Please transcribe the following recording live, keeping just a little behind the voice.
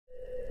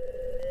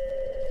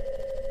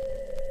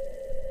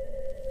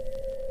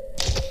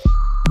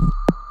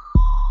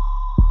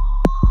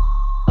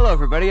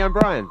everybody. I'm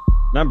Brian.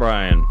 I'm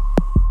Brian.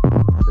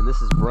 And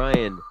this is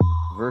Brian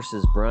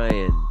versus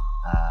Brian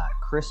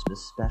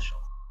Christmas special.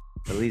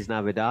 Feliz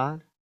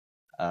Navidad.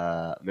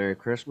 Merry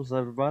Christmas,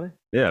 everybody.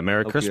 Yeah,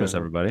 Merry Christmas,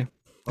 everybody.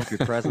 Hope your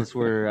presents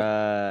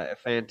were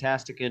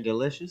fantastic and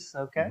delicious.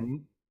 Okay. Mm-hmm.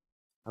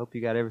 Hope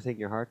you got everything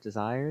your heart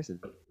desires.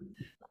 And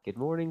good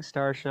morning,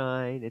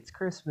 Starshine. It's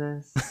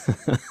Christmas.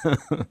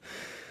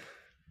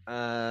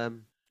 Yeah,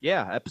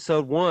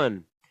 episode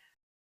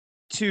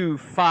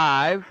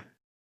 125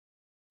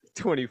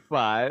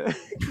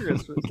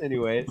 Christmas.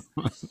 Anyways,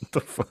 What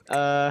the fuck?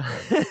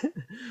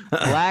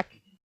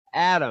 Black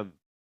Adam,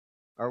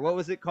 or what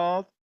was it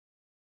called?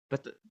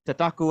 But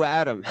Tataku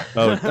Adam.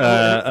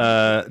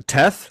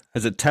 Teth?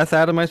 Is it Teth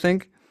Adam? I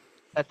think.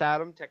 Tech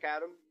Adam,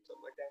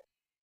 something like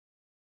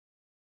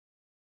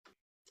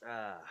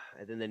that.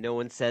 And then no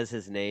one says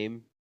his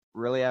name.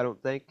 Really, I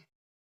don't think.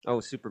 Oh,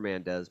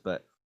 Superman does,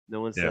 but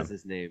no one says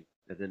his name.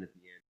 And then at the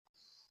end,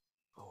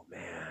 oh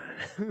man.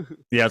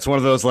 Yeah, it's one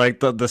of those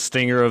like the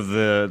stinger of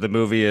the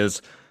movie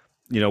is,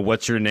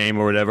 what's your name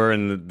or whatever,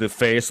 and the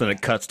face, and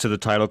it cuts to the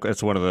title.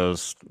 It's one of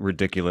those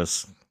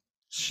ridiculous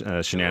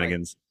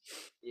shenanigans.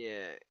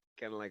 Yeah,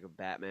 kind of like a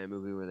Batman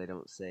movie where they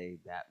don't say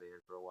Batman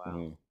for a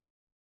while.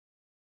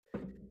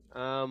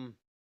 Mm-hmm.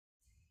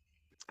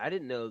 I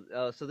didn't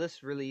know. So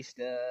this released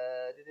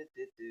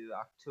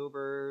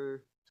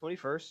October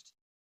 21st,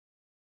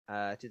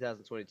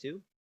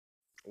 2022.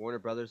 Warner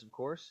Brothers, of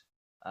course.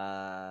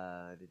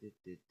 Like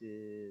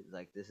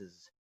this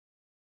is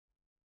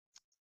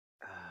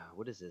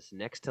what is this?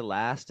 Next to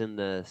last in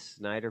the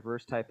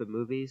Snyderverse type of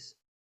movies,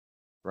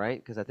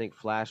 right? Because I think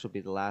Flash will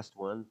be the last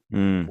one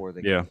before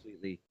they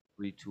completely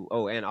retool.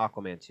 Oh, and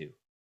Aquaman 2.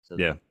 So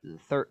the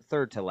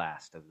third to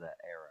last of the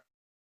era.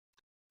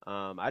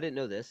 I didn't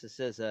know this. It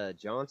says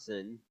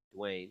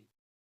Dwayne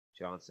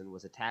Johnson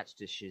was attached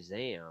to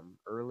Shazam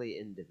early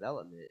in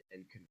development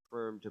and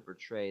confirmed to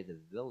portray the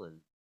villain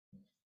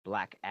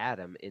Black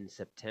Adam in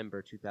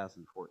September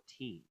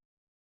 2014.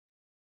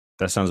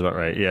 That sounds about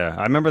right. Yeah,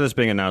 I remember this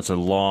being announced a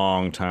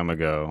long time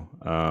ago.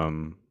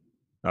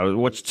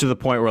 Which to the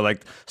point where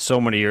like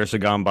so many years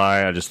had gone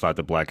by, I just thought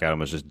that Black Adam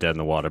was just dead in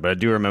the water. But I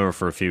do remember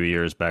for a few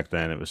years back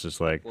then, it was just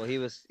like, well, he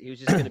was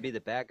just going to be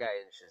the bad guy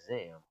in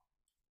Shazam,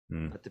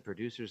 but the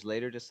producers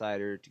later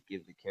decided to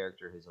give the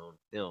character his own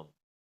film.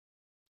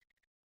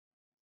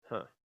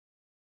 Huh.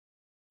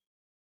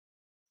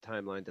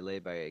 Timeline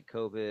delayed by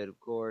COVID, of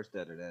course.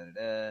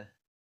 The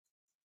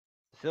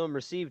film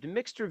received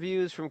mixed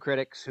reviews from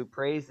critics who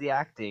praised the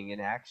acting and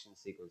action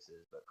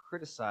sequences, but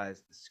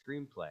criticized the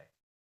screenplay.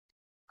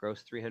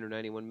 Grossed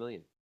 $391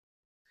 million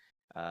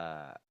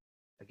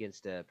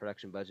against a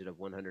production budget of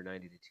 $190 to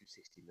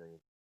 $260 million.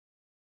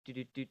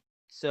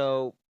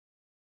 So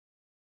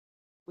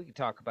we could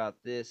talk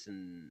about this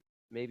and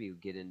maybe we'll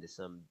get into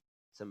some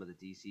of the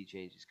DC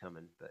changes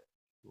coming, but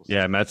we'll see.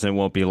 Yeah, I imagine it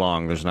won't be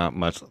long. There's not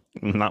much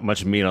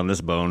meat on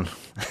this bone,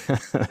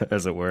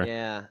 as it were.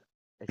 Yeah,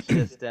 it's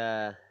just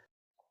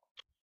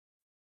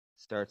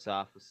starts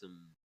off with some,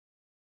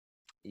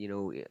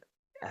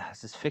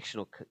 it's this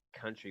fictional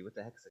country. What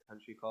the heck is the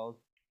country called?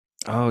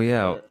 Oh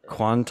yeah, I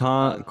don't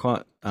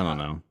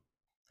know.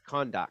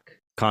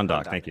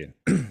 Kahndaq. Thank you.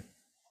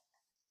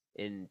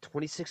 In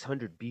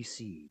 2600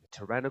 BC, the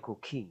tyrannical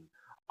king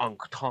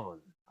Angtan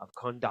of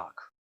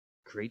Kahndaq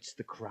creates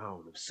the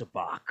crown of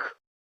Sabak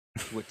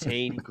to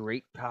attain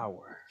great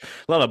power.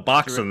 A lot of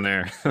boxing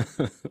there.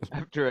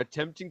 After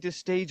attempting to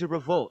stage a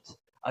revolt,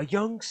 a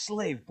young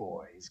slave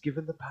boy is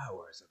given the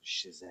powers of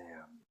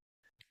Shazam.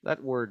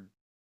 That word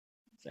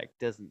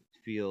doesn't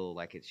feel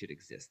like it should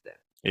exist then.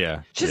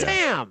 Yeah.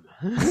 Shazam!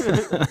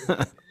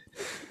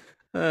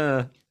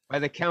 By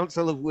the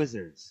Council of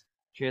Wizards,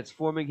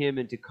 transforming him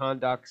into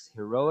Kahndaq's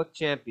heroic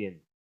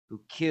champion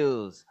who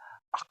kills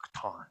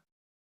Angtan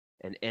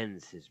and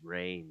ends his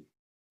reign.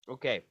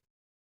 Okay.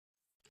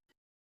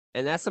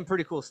 And that's some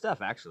pretty cool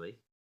stuff, actually.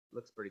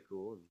 Looks pretty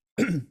cool.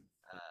 And,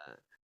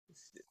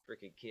 this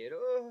freaking kid,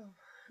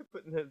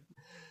 putting the,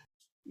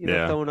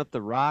 throwing up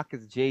the rock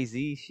as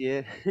Jay-Z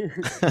shit.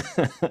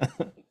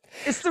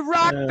 It's the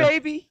rock,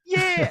 baby!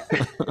 Yeah!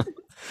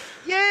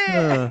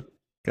 Yeah!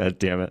 God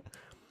damn it.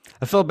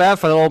 I feel bad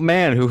for the old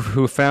man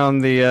who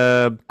found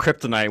the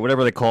kryptonite,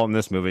 whatever they call it in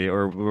this movie,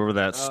 or whatever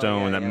that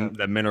stone,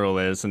 that mineral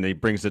is, and he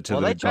brings it to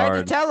the guard. They tried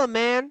to tell him,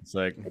 man. It's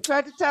like, they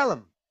tried to tell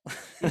him.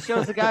 He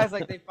shows the guys,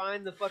 they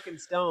find the fucking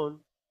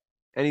stone,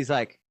 and he's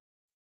like,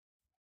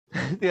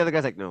 the other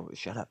guy's like, no,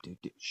 shut up, dude.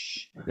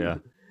 Shh. Yeah.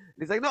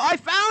 He's like, no, I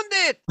found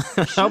it!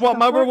 I want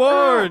my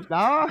reward!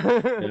 No.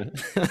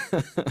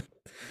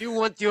 You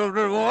want your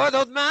reward,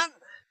 old man?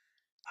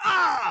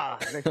 Ah!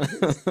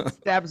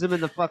 Stabs him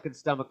in the fucking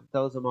stomach and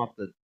throws him off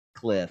the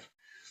cliff.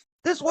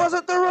 This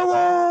wasn't the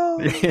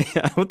reward!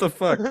 Yeah, what the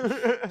fuck?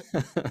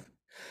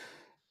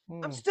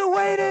 I'm still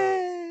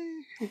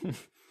waiting!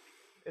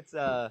 It's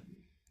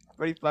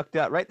pretty fucked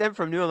up. Right then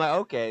from new, I'm like,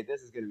 okay,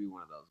 this is gonna be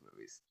one of those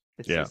movies.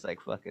 It's just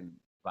like fucking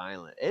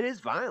violent. It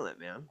is violent,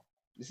 man.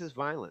 This is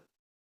violent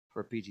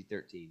for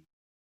PG-13.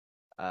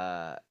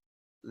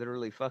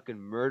 Literally fucking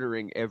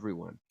murdering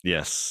everyone.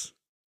 Yes.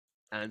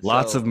 And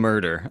Lots of so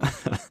murder.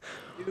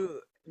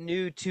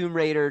 new Tomb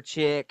Raider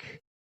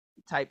chick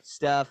type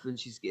stuff, and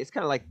it's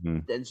kind of like,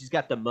 and she's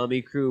got the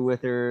Mummy crew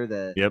with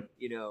her, Yep.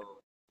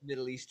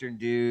 Middle Eastern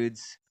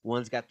dudes.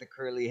 One's got the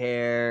curly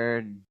hair,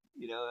 and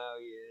you know how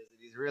he is,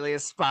 and he's really a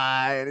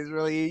spy, and he's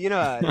really,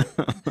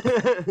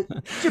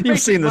 You've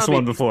seen this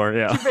one before,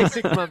 yeah. It's your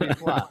basic Mummy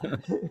plot.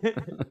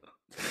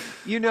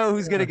 You know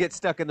who's gonna get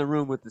stuck in the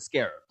room with the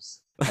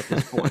scarabs at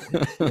this point.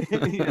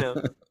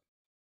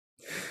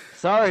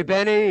 Sorry,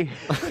 Benny.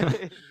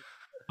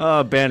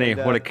 Oh, Benny,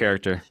 what a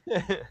character.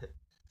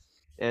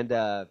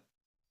 And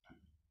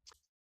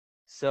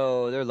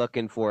so they're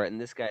looking for it, and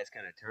this guy's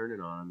kind of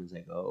turning on him. He's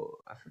like, "Oh,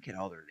 I forget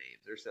all their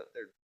names.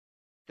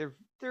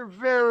 They're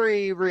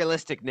very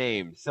realistic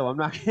names. So I'm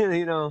not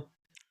gonna,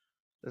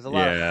 there's a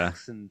lot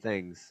of and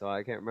things, so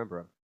I can't remember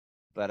them.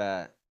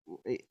 But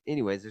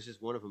anyways, there's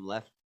just one of them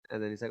left,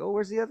 and then he's like, "Oh,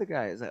 where's the other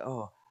guy?" He's like,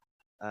 "Oh,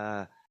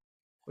 what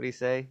do you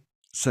say?"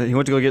 So he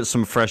went to go get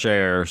some fresh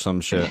air or some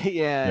shit.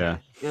 Yeah.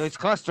 It's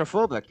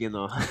claustrophobic,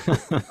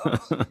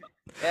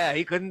 Yeah,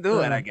 he couldn't do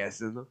it, I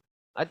guess.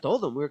 I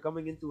told him we were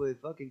coming into a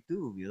fucking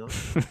tomb,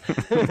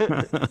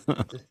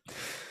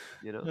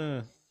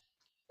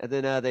 And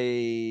then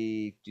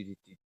they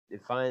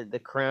find the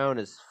crown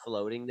is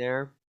floating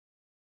there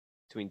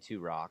between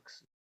two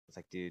rocks. It's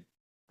like, dude,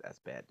 that's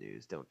bad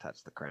news. Don't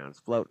touch the crown. It's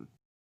floating.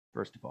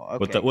 First of all,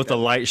 okay, with the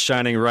light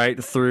shining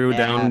right through,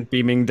 down,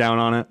 beaming down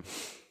on it.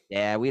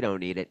 Yeah, we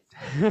don't need it.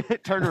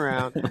 Turn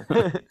around.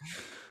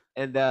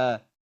 And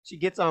she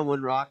gets on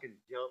one rock and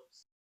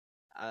jumps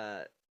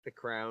the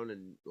crown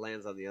and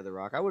lands on the other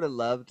rock. I would have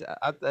loved.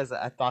 I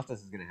thought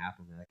this was gonna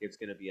happen. Like, it's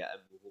gonna be a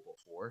movable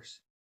force.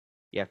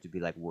 You have to be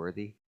like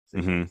worthy. So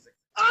she's like,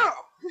 oh!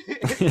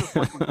 Hits the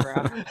fucking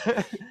crown.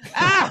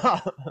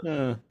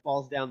 Ow!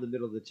 Falls down the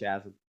middle of the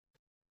chasm.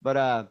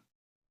 But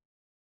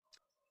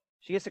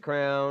she gets the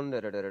crown.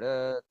 And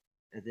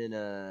then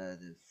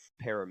the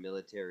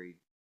paramilitary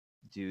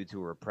dudes who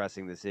were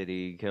oppressing the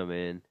city come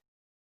in.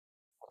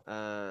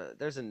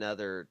 There's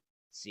another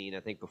scene, I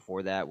think,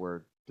 before that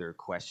where they're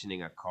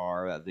questioning a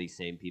car of these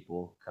same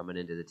people coming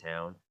into the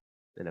town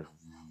in a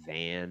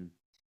van,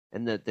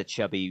 and the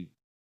chubby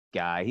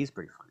guy, he's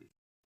pretty funny.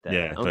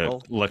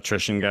 The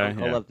electrician guy.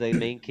 Uncle of the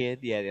main kid.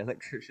 Yeah, the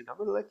electrician. I'm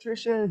an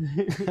electrician.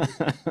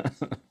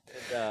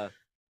 And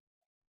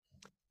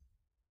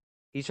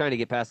he's trying to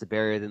get past the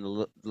barrier. Then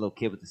the little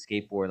kid with the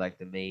skateboard, like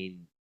the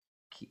main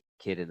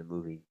kid in the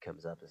movie,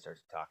 comes up and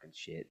starts talking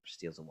shit,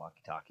 steals a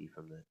walkie-talkie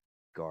from the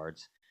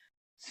guards,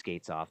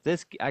 skates off.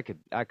 I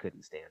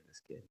couldn't stand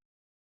this kid.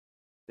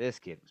 This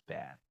kid was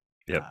bad.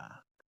 Yep.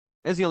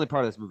 That's the only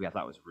part of this movie I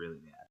thought was really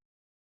bad.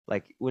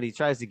 Like when he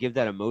tries to give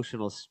that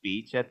emotional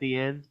speech at the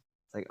end,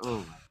 it's like,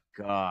 oh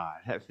my god,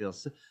 that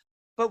feels.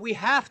 But we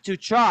have to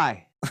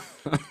try,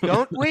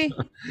 don't we?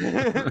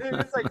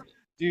 It's like,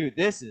 dude,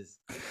 this is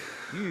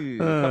a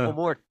couple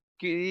more.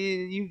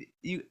 You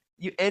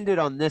ended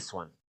on this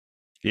one.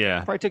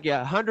 Yeah. Probably took you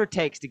 100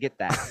 takes to get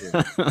that.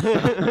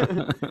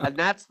 And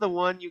that's the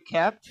one you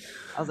kept.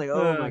 I was like,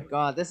 oh my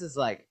god, this is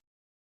like.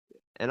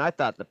 And I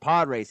thought the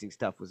pod racing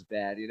stuff was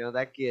bad.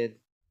 That kid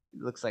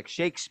looks like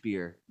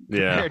Shakespeare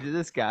compared to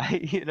this guy.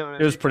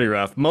 It was pretty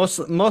rough. Most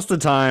of the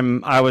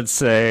time, I would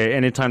say,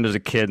 anytime there's a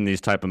kid in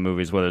these type of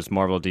movies, whether it's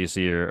Marvel,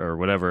 DC, or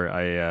whatever,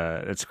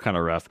 it's kind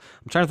of rough.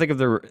 I'm trying to think if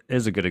there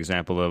is a good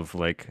example of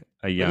like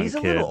a young kid. He's a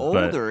little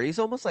older. He's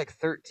almost like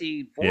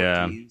 13, 14.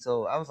 Yeah.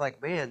 So I was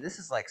like, man, this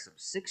is like some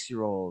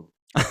 6-year-old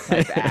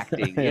type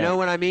acting. You know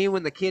what I mean?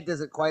 When the kid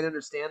doesn't quite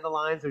understand the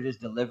lines, they're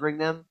just delivering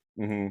them.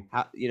 Mm-hmm.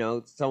 How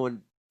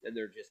someone, and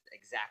they're just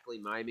exactly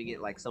miming it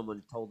like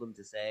someone told them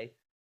to say.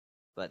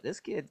 But this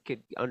kid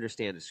could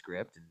understand a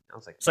script, and I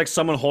was like, it's like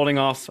someone holding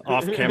off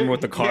camera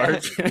with the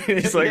cards.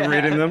 He's like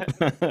reading them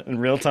in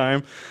real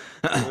time.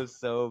 It was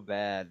so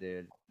bad,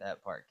 dude.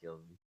 That part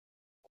killed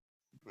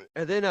me.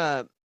 And then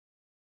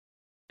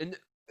in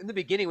the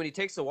beginning, when he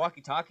takes the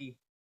walkie-talkie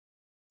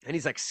and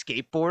he's like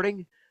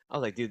skateboarding, I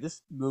was like, dude,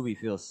 this movie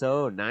feels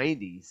so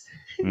 90s.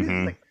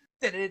 Mm-hmm. Like,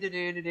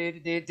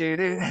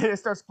 it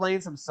starts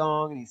playing some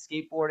song, and he's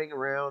skateboarding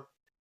around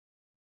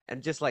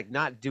and just like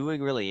not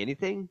doing really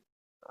anything.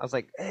 I was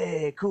like,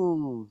 hey,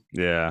 cool.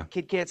 Yeah.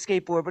 Kid can't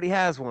skateboard, but he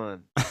has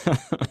one.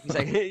 He's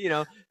like,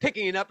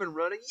 picking it up and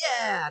running.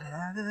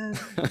 Yeah.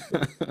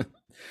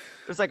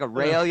 There's like a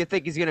rail. You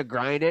think he's going to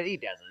grind it. He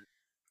doesn't.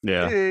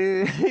 Yeah.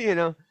 He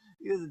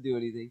doesn't do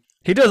anything.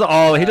 He does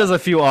a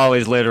few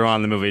ollies later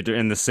on in the movie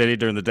in the city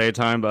during the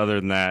daytime. But other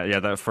than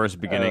that, that first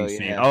beginning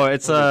scene. Oh,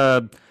 it's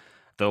The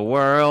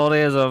World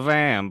is a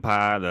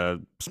Vampire.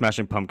 The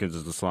Smashing Pumpkins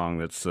is the song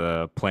that's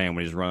playing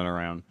when he's running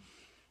around.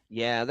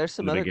 Yeah, there's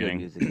some other good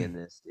music in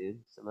this, dude.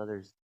 Some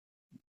other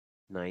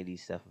 90s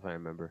stuff, if I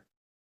remember.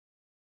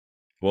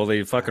 Well,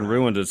 they fucking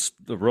ruined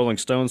the Rolling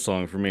Stones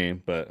song for me,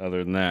 but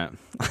other than that,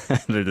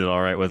 they did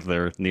all right with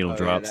their needle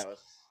drops. Yeah, that was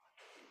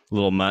a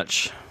little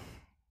much.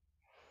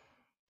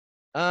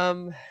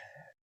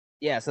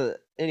 Yeah, so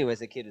anyways,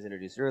 the kid was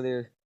introduced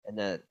earlier, and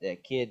the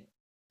kid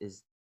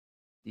he's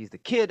the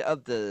kid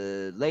of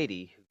the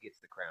lady who gets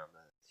the crown.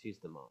 She's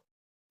the mom.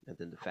 And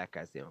then the fat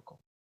guy's the uncle.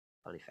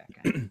 Funny fat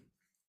guy.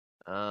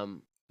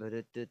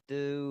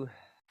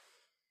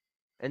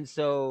 And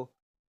so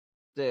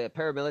the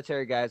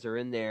paramilitary guys are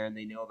in there, and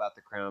they know about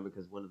the crown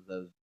because one of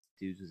those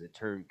dudes was a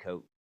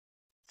turncoat,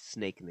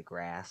 snake in the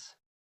grass,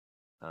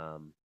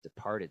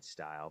 Departed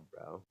style,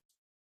 bro.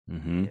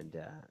 Mm-hmm. And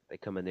they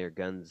come in there,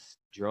 guns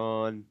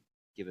drawn,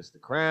 give us the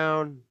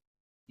crown.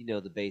 You know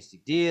the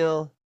basic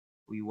deal.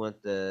 We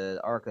want the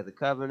Ark of the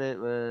Covenant.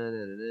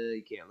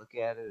 You can't look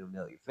at it; it'll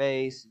melt your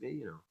face.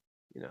 You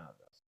know how it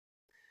goes.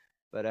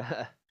 But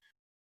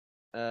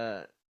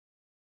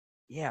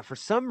yeah, for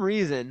some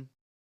reason,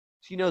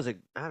 she knows. I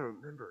don't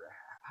remember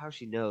how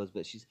she knows,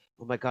 but she's.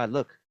 Oh my God!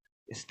 Look,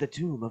 it's the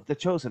tomb of the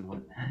chosen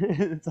one.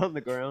 It's on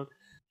the ground.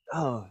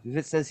 Oh, if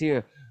it says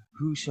here,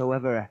 whoso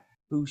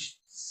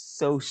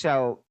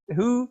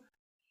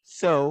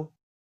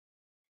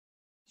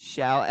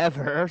shall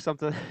ever or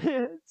something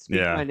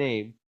speak my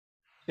name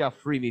shall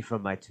free me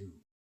from my tomb.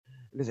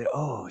 And they say,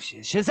 oh,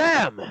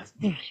 Shazam!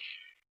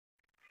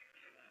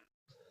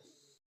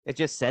 It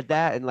just said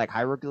that in like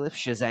hieroglyph,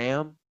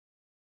 Shazam.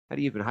 How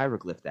do you even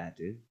hieroglyph that,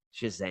 dude?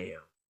 Shazam.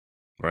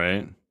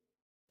 Right.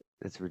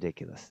 It's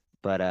ridiculous.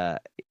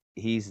 But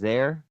he's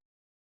there,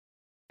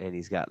 and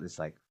he's got this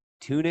like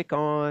tunic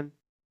on,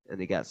 and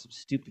they got some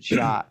stupid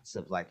shots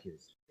of like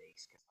his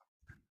face.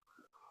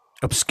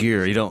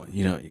 Obscure.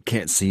 You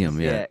can't see him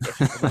yet.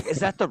 Like, is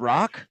that The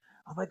Rock?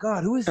 Oh my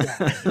God, who is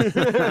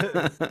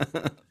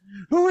that?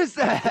 Who is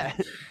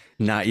that?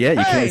 Not yet.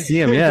 You can't see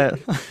him yet.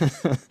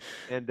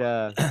 And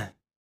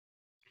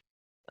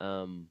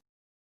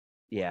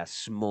yeah,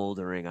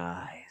 smoldering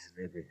eyes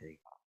and everything.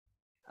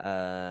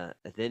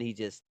 Then he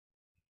just,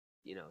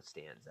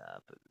 stands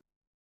up. And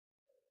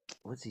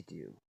what's he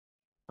do?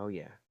 Oh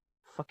yeah,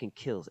 fucking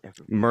kills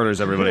everybody.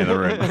 Murders everybody in the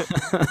room.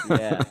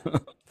 Yeah,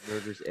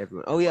 murders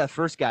everyone. Oh yeah,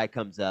 first guy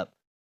comes up,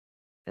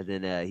 and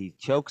then he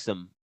chokes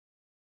him,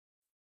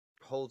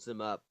 holds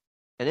him up,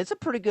 and it's a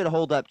pretty good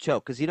hold up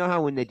choke because you know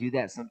how when they do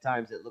that,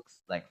 sometimes it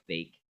looks like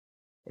fake.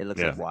 It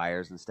looks like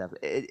wires and stuff.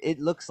 It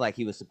looks like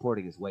he was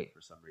supporting his weight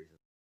for some reason.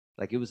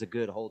 Like it was a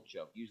good hold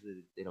choke.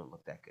 Usually they don't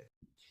look that good.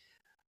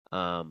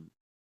 And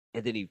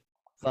then he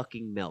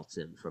fucking melts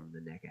him from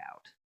the neck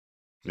out.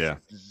 Yeah.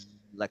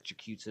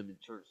 Electrocutes him and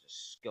turns to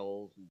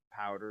skulls and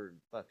powder and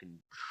fucking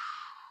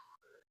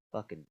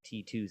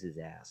T2's his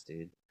ass,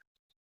 dude.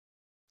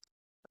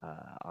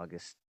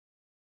 August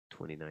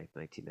 29th,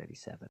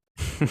 1997.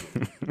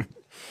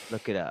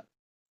 Look it up.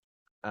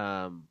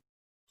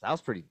 That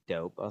was pretty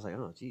dope. I was like,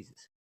 oh,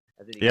 Jesus.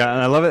 And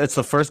I love it. It's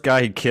the first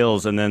guy he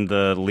kills, and then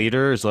the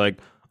leader is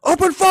like,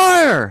 open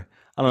fire!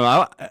 I don't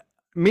know.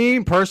 Me,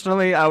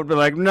 personally, I would be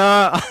like,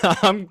 nah,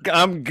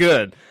 I'm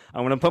good.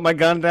 I'm going to put my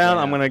gun down.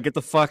 Yeah. I'm going to get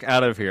the fuck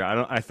out of here.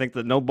 I think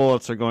that no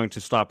bullets are going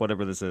to stop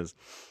whatever this is.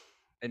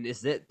 And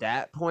is it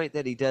that point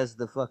that he does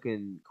the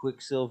fucking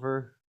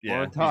Quicksilver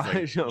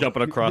montage? Like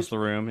jumping across the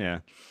room, yeah.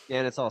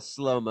 And it's all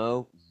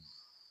slow-mo.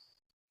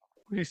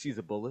 He sees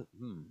a bullet.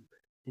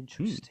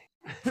 Interesting.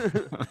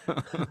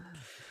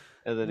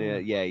 And then,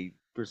 he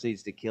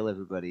proceeds to kill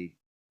everybody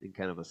in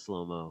kind of a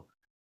slow-mo,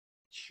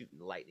 shooting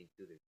lightning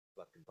through their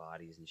fucking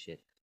bodies and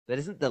shit. But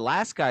isn't the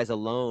last guy's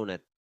alone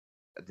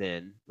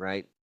then,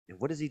 right? And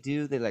what does he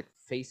do? They're like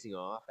facing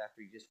off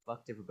after he just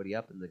fucked everybody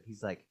up, and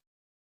he's like,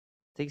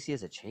 thinks he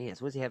has a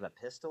chance. What does he have? A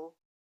pistol,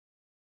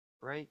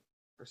 right,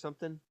 or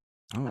something?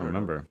 I don't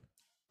remember.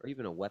 Or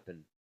even a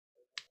weapon.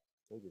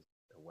 Maybe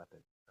a weapon.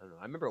 I don't know.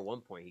 I remember at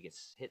one point he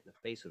gets hit in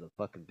the face with a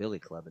fucking billy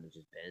club and it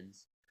just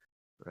bends.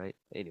 Right?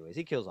 Anyways,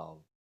 he kills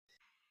all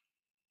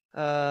of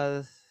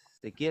them.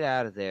 They get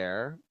out of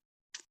there,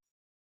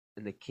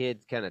 and the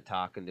kid's kind of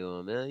talking to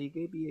him. You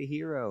could be a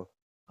hero.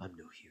 I'm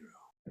no hero.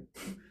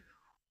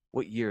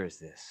 What year is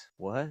this?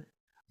 What?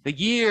 The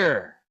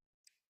year!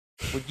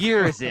 What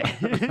year is it?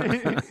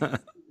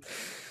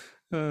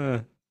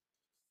 And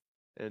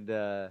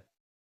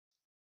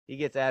he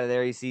gets out of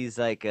there. He sees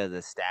like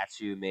the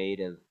statue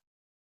made of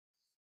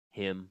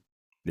him.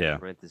 Yeah.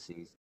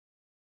 Parentheses.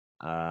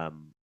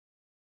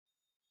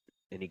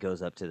 And he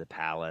goes up to the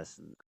palace,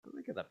 and I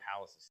think the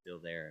palace is still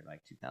there in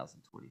like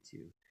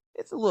 2022.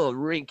 It's a little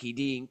rinky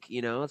dink,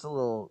 it's a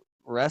little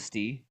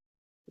rusty.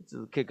 It's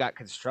got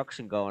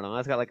construction going on.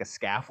 It's got like a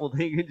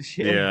scaffolding and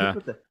shit. Yeah.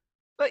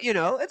 But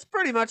it's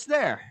pretty much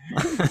there,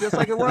 just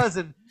like it was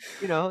in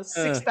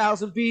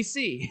 6000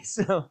 BC.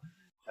 So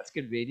that's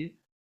convenient.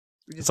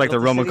 It's like the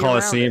Roman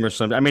Colosseum or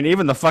something. I mean,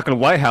 even the fucking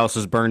White House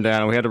is burned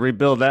down. We had to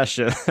rebuild that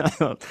shit.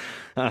 But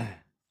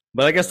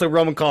I guess the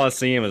Roman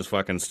Colosseum is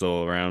fucking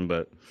still around.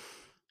 But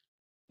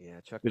yeah,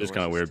 Chuck Norris is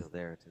kind of weird. Still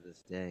there to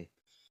this day.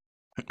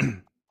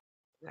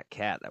 That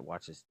cat that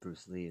watches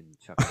Bruce Lee and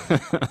Chuck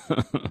Norris.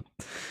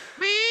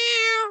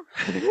 Meow.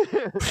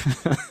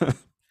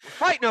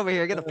 Fighting over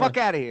here. Get the fuck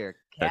out of here.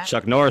 Cat. That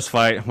Chuck Norris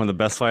fight, one of the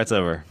best fights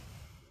ever.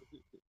 He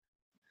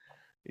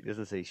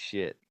doesn't say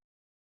shit.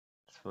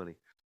 It's funny.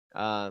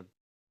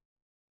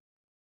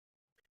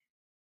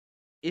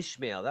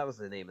 Ishmael, that was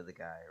the name of the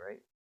guy,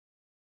 right?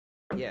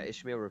 Yeah,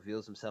 Ishmael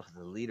reveals himself as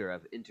the leader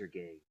of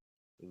Intergang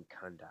in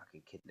Kahndaq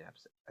and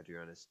kidnaps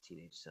Adriana's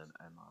teenage son,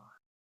 Ammar.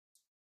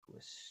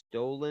 was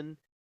stolen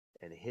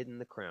and hidden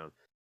the crown.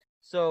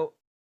 So,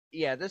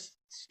 yeah, this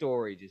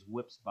story just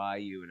whips by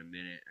you in a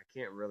minute. I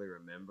can't really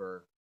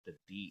remember the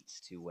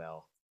beats too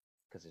well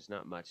because there's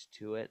not much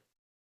to it.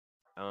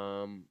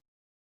 Oh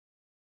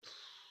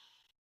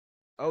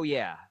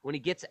yeah, when he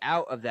gets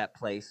out of that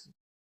place,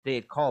 they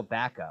had called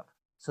backup.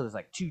 So there's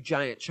like 2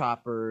 giant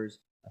choppers,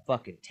 a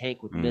fucking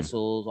tank with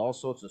missiles, all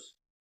sorts of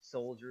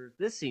soldiers.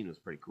 This scene was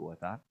pretty cool, I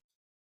thought.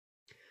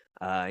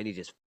 And he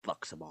just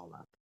fucks them all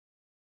up.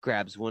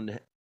 Grabs one,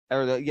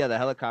 the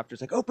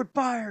helicopter's like, open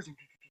fires,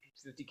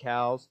 50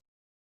 cals,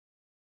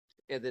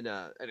 and then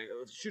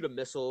shoot a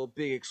missile,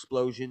 big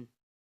explosion,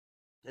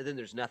 and then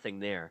there's nothing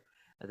there,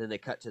 and then they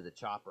cut to the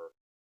chopper,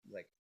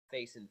 like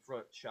face in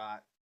front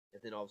shot,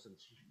 and then all of a sudden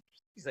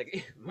he's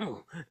like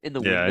in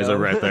the window. Yeah, he's like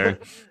right there.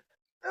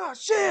 Oh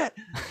shit!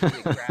 And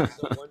he grabs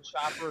the one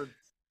chopper,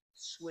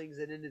 swings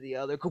it into the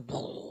other,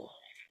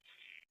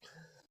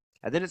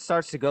 and then it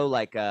starts to go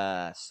like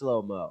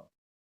slow mo,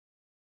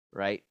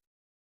 right?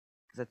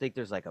 Because I think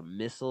there's like a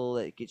missile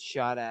that gets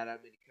shot at him,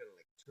 and he kind of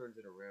like turns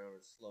it around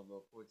in slow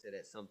mo, points it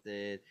at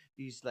something.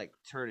 He's like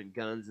turning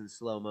guns in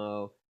slow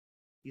mo.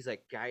 He's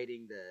like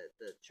guiding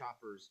the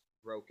chopper's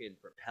broken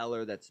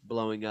propeller that's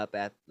blowing up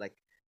at like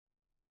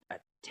a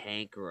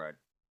tank or a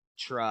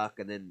truck,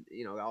 and then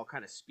it all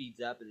kind of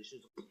speeds up, and it's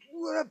just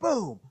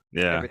boom.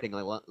 Yeah, everything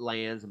like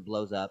lands and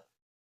blows up.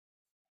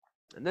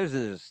 And there's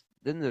this.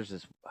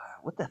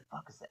 What the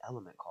fuck is the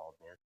element called,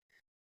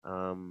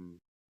 man?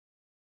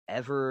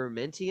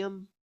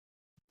 Evermentium?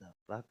 The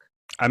fuck?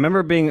 I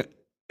remember being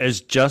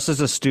just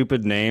as a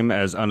stupid name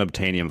as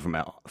Unobtainium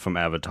from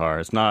Avatar.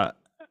 It's not.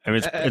 I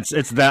mean,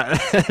 it's that.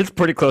 It's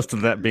pretty close to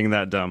that being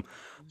that dumb,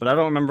 but I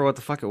don't remember what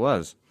the fuck it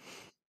was.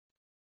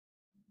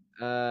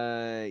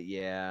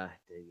 Yeah,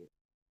 dang it.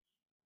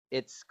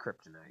 It's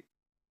kryptonite.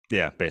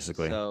 Yeah,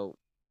 basically. So,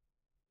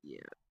 yeah.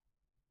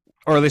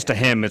 Or at least to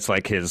him, it's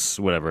like his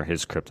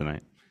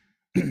kryptonite.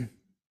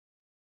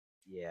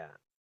 Yeah.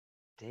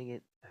 Dang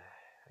it.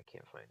 I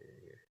can't find it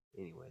in here.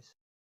 Anyways.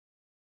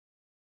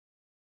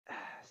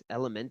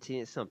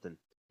 Elementium something.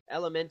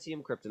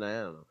 Elementium kryptonite,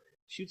 I don't know.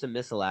 Shoots a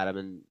missile at him,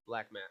 and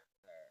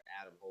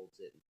Adam holds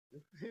it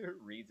and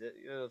reads it.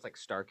 It's like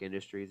Stark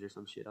Industries or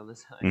some shit on the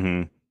side.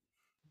 Mm-hmm.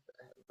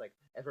 It's like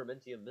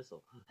Evermentium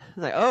missile. It's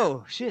like,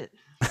 oh shit.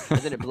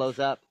 And then it blows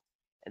up,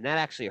 and that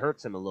actually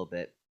hurts him a little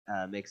bit.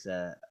 Makes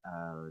a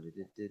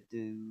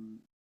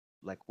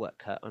like what,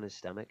 cut on his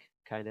stomach,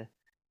 kind of,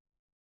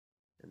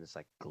 and it's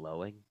like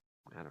glowing.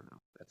 I don't know.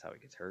 That's how he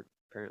gets hurt,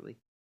 apparently.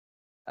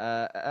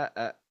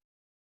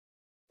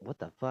 What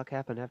the fuck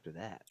happened after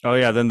that? Oh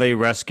yeah, then they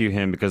rescue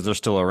him because they're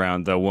still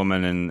around. The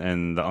woman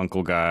and the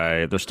uncle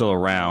guy, they're still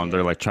around. Yeah.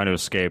 They're like trying to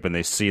escape, and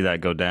they see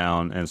that go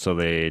down, and so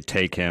they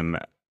take him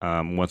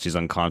once he's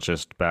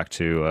unconscious back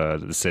to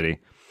the city.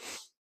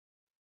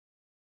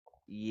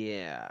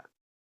 Yeah.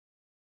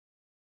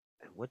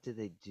 What did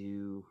they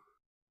do?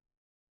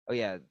 Oh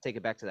yeah, take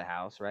it back to the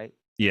house, right?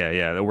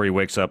 Yeah, where he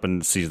wakes up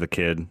and sees the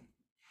kid.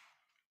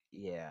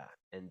 Yeah,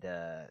 and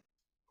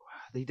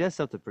he does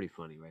something pretty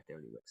funny right there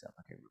when he wakes up.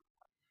 I can't remember.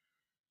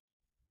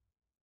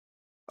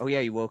 Oh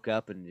yeah, he woke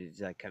up and he's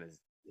like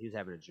he was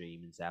having a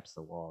dream and zaps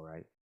the wall,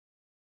 right?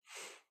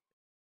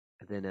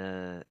 And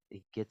then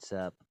he gets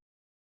up.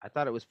 I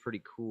thought it was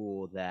pretty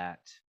cool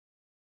that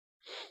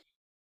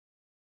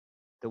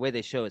the way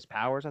they show his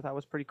powers, I thought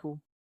was pretty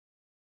cool.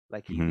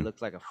 Like he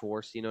looks like a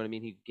force, you know what I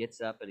mean? He gets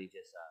up and he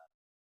just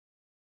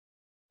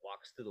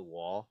walks through the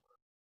wall,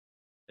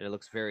 and it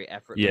looks very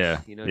effortless.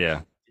 Yeah,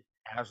 just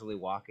casually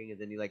walking,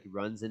 and then he like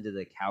runs into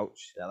the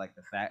couch that like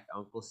the fat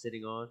uncle's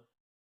sitting on,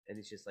 and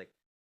he's just like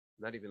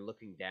not even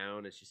looking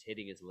down. It's just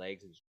hitting his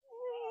legs and just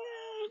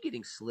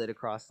getting slid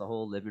across the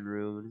whole living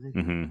room.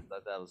 I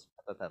thought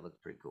that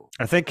looked pretty cool.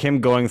 I think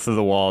him going through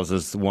the walls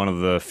is one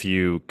of the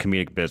few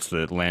comedic bits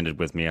that landed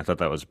with me. I thought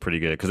that was pretty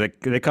good because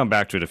they come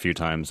back to it a few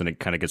times and it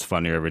kind of gets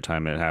funnier every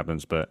time it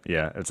happens. But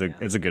yeah, it's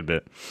a good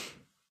bit.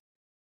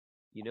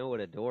 You know what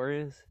a door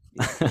is?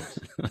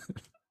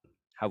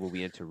 How will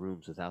we enter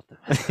rooms without them?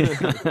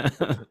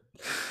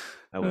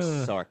 That was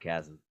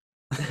sarcasm.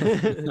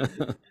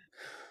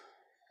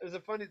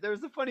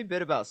 There's a funny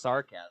bit about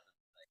sarcasm.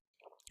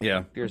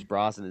 Yeah, Pierce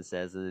Brosnan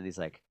says, and then he's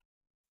like,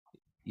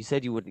 "You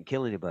said you wouldn't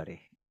kill anybody."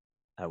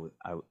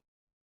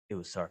 It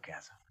was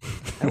sarcasm.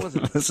 That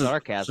wasn't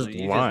sarcasm.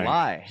 You just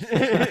lie.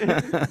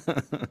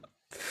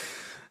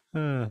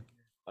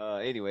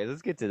 Anyways,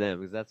 let's get to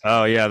them because that's.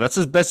 Oh yeah, that's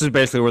just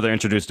basically where they're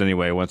introduced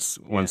anyway. Once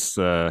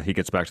he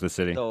gets back to the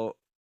city. So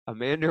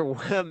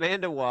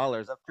Amanda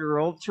Waller's up to her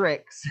old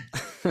tricks,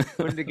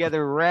 putting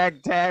together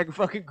ragtag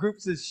fucking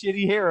groups of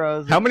shitty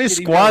heroes. How many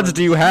squads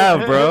do you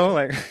have, bro?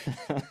 Like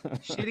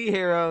shitty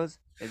heroes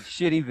and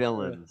shitty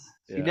villains.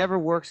 Yeah. She never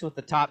works with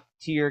the top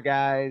tier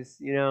guys.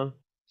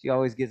 She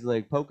always gets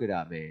like Polka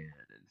Dot Man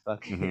and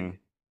fucking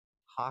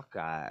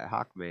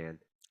Hawkman.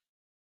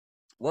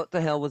 What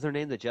the hell was her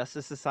name? The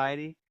Justice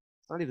Society?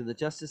 It's not even the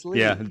Justice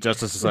League. Yeah, the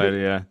Justice Society.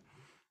 Yeah.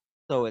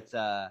 So it's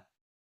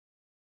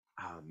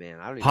oh man,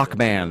 I don't even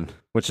Hawkman,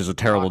 which is a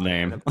terrible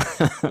name. Of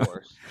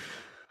course.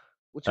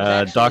 which was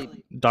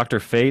actually Dr.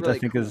 Fate, really I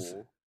think cool. is.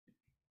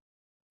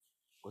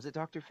 Was it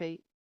Dr.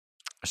 Fate?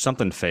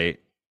 Something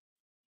Fate.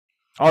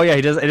 Oh yeah,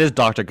 he does. It is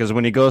Doctor, because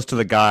when he goes to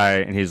the guy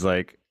and he's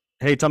like,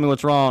 "Hey, tell me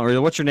what's wrong,"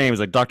 or "What's your name?" He's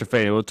like, "Dr.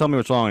 Fate." Well, tell me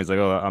what's wrong. He's like,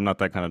 "Oh, I'm not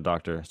that kind of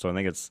doctor." So I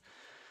think it's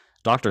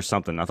Doctor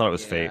something. I thought it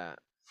was Fate.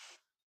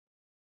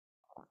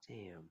 Oh,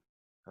 damn.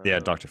 Yeah,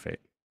 Dr. Fate.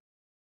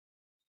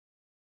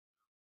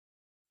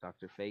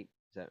 Dr. Fate?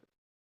 Is that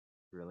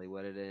really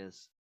what it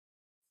is?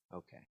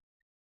 Okay.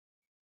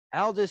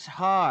 Aldous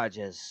Hodge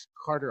as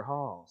Carter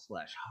Hall /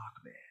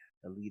 Hawkman,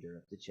 the leader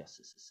of the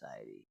Justice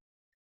Society,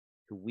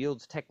 who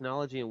wields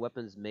technology and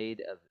weapons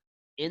made of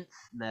nth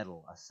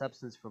metal, a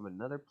substance from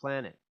another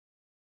planet.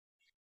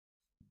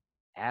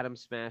 Atom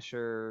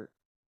Smasher.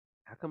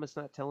 How come it's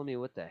not telling me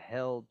what the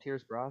hell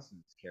Pierce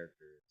Brosnan's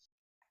character is?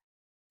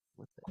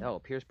 What the hell?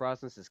 Pierce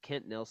Brosnan says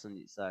Kent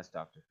Nelson /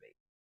 Dr. Fate.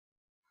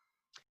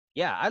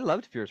 Yeah, I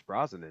loved Pierce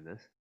Brosnan in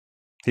this.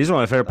 He's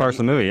one of my favorite parts of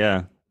the movie,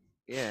 yeah.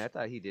 Yeah, I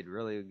thought he did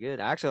really good.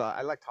 Actually,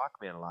 I liked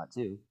Hawkman a lot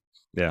too.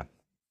 Yeah.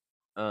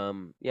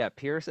 Yeah,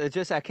 Pierce. It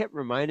just I kept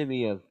reminding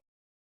me of,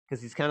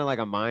 because he's kind of like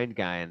a mind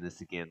guy in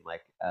this again,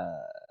 like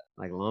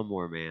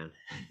Lawnmower Man.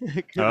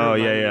 Oh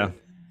yeah.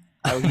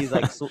 How he's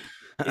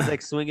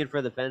like swinging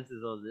for the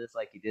fences on this,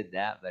 like he did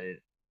that, but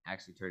it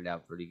actually turned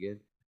out pretty good.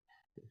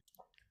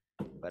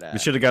 But we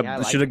should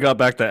have got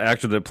back the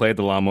actor that played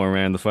the Lawnmower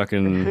Man, the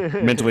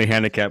fucking mentally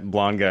handicapped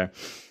blonde guy,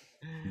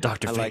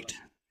 Dr. Fate.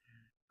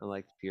 I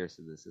liked Pierce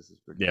in this. This is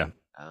pretty good.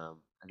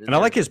 And I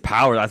like his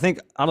power. I don't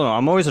know.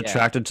 I'm always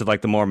attracted to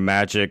like the more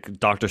magic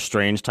Doctor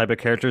Strange type of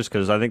characters,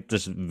 because I think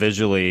just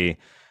visually,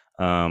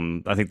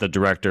 I think the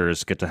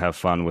directors get to have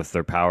fun with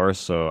their powers.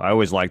 So I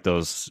always like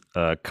those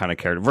kind of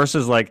characters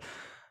versus like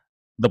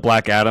the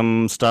Black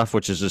Adam stuff,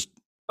 which is just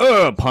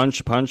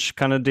punch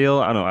kind of deal.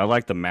 I don't know. I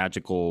like the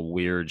magical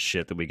weird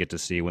shit that we get to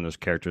see when there's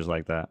characters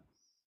like that.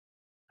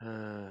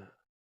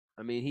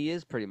 I mean, he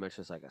is pretty much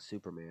just like a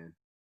Superman,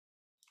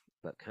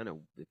 but kind of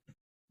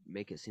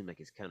make it seem like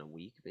he's kind of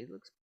weak. But he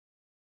looks,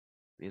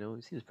 he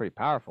seems pretty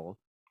powerful.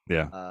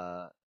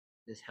 Yeah.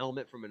 This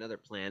helmet from another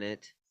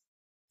planet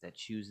that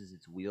chooses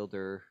its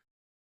wielder,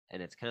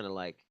 and it's kind of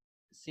like,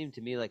 it seemed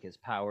to me like his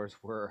powers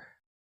were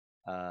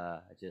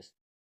just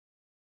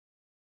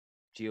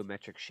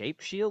geometric shape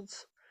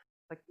shields,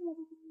 like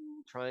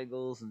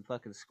triangles and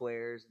fucking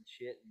squares and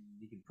shit, and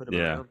you can put them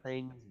around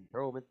things and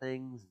throw them at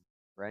things,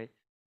 right?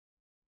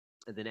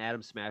 And then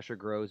Atom Smasher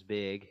grows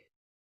big.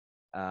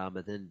 And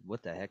then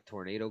what the heck,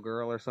 Tornado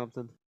Girl or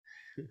something?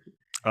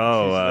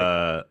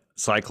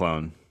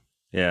 Cyclone.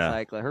 Yeah.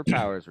 Cyclone. Her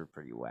powers were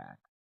pretty whack.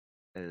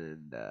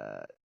 And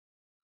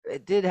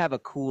it did have a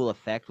cool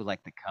effect with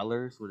like the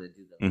colors when it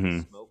do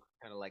the smoke,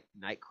 kind of like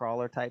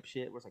Nightcrawler type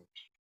shit. Where it's like,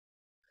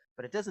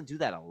 but it doesn't do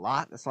that a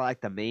lot. It's not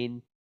like the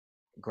main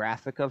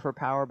graphic of her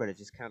power, but it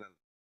just kind of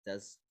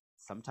does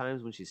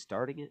sometimes when she's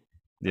starting it.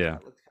 Yeah.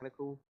 That looks kind of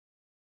cool.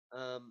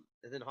 And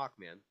then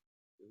Hawkman.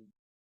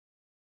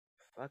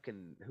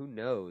 Fucking who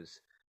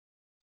knows?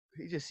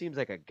 He just seems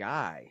like a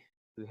guy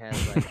who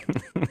has like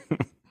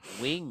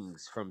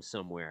wings from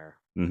somewhere,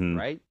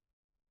 right?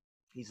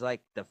 He's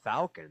like the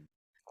Falcon,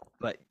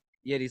 but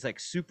yet he's like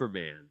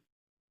Superman,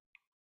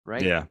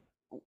 right? Yeah.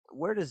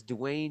 Where does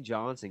Dwayne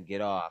Johnson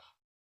get off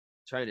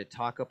trying to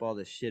talk up all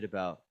this shit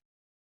about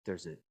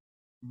there's a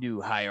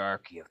new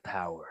hierarchy of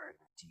power in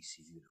the DC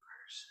universe?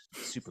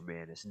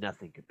 Superman is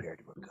nothing compared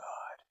to a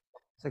god.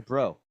 It's like,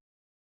 bro,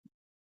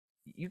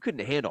 you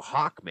couldn't handle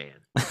Hawkman.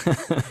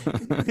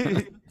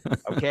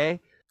 Okay?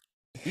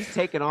 He's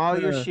taking all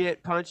your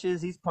shit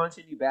punches. He's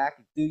punching you back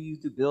and threw you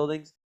through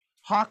buildings.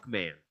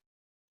 Hawkman.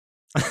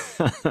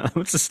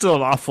 Which is still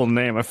an awful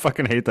name. I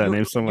fucking hate that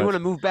name so much. You want to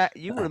move back?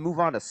 You want to move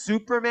on to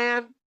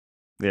Superman?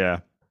 Yeah.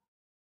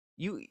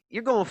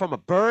 You're going from a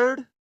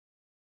bird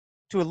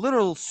to a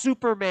literal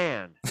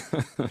Superman.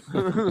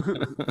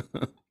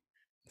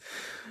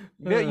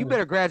 You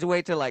better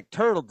graduate to like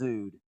Turtle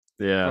Dude.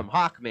 Yeah. From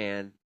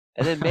Hawkman.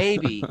 And then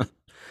maybe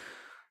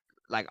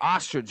like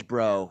Ostrich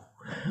Bro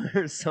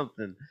or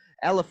something.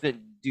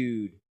 Elephant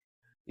Dude.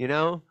 You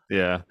know?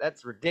 Yeah.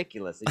 That's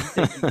ridiculous. And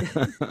you think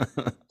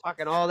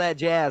talking all that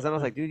jazz. And I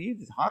was like, dude,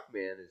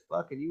 Hawkman is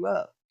fucking you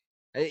up.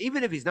 And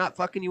even if he's not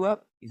fucking you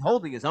up, he's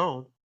holding his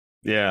own.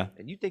 Yeah.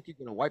 And you think you're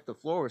going to wipe the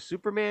floor with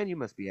Superman? You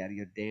must be out of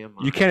your damn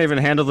mind. You can't even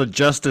handle the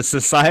Justice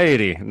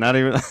Society, not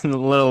even,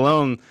 let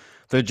alone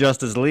the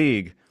Justice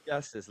League.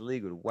 Justice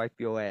League would wipe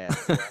your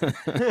ass.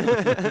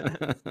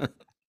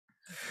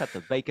 Cut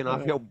the bacon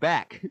off your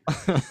back.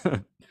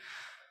 And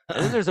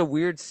then there's a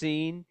weird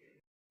scene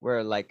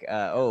where like,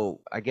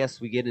 I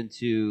guess we get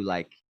into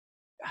like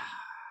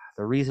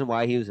the reason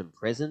why he was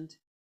imprisoned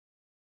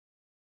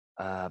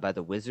by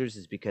the Wizards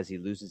is because he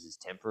loses his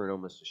temper and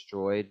almost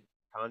destroyed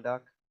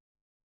Kahndaq.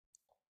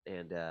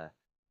 And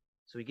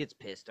so he gets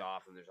pissed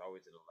off, and there's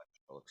always an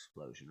electrical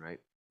explosion, right?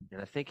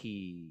 And I think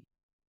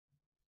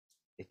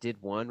it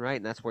did one, right?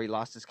 And that's where he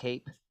lost his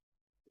cape.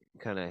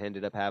 Kind of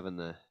ended up having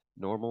the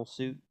normal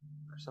suit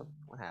or something.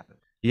 What happened?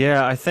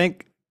 Yeah, I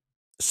think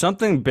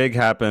something big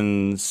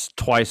happens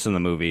twice in the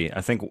movie. I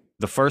think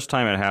the first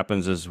time it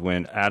happens is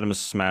when Adam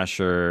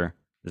Smasher,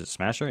 is it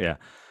Smasher? Yeah.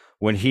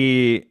 When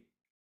he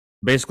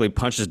basically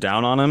punches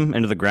down on him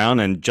into the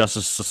ground, and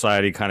Justice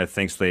Society kind of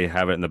thinks they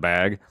have it in the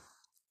bag.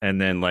 And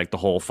then like the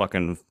whole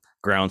fucking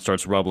ground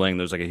starts rumbling.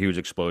 There's like a huge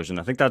explosion.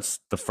 I think that's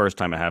the first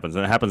time it happens.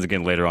 And it happens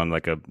again later on,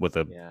 like actual.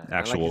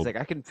 Like he's like,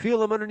 I can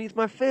feel him underneath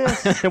my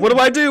fist. What do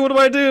I do? What do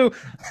I do?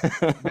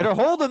 Better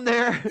hold him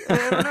there.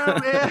 I don't know,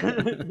 man.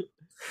 And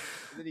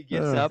then he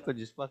gets up and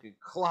just fucking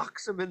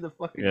clocks him in the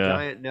fucking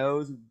giant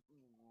nose.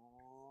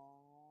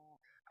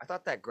 I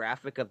thought that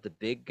graphic of the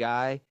big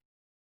guy,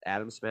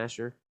 Adam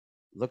Smasher,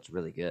 looked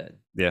really good.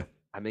 Yeah.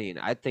 I mean,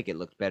 I think it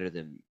looked better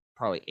than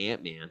probably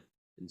Ant-Man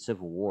in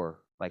Civil War.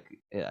 Like,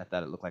 I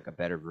thought it looked like a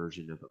better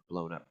version of a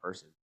blown up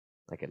person.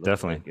 Like, it looked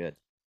definitely really good.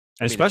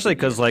 And especially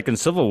because, like, in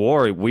Civil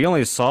War, we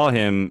only saw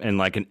him in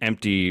like an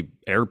empty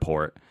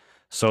airport.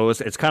 So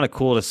it's kind of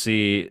cool to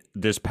see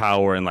this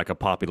power in like a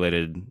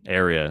populated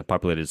area,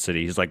 populated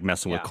city. He's like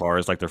messing with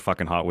cars like they're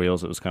fucking Hot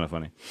Wheels. It was kind of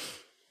funny.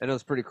 And it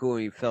was pretty cool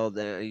when he fell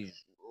down. He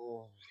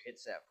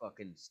hits that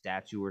fucking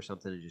statue or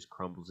something and just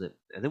crumbles it.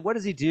 And then what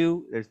does he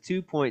do? There's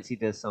 2 points he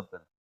does something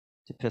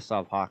to piss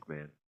off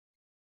Hawkman.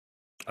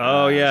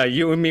 Oh yeah,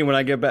 you and me when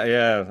I get back.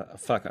 Yeah,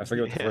 fuck, I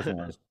forget what the first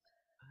one was.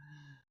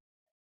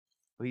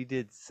 Well, he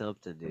did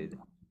something, dude.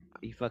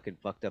 He fucking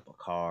fucked up a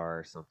car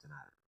or something.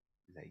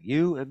 He's like,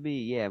 you and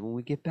me, yeah, when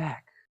we get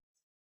back.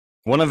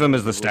 One of them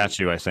is the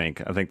statue, I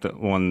think. I think the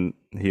one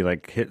he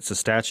like hits a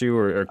statue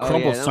or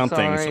crumbles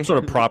something, some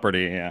sort of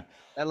property. Yeah,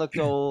 that looked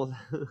old.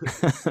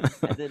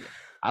 And then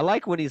I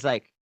like when he's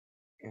like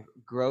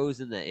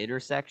grows in the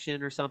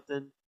intersection or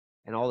something.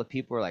 And all the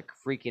people are like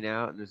freaking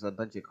out, and there's a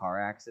bunch of car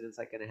accidents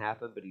like going to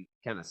happen, but he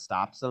kind of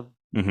stops them.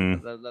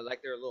 Mm-hmm.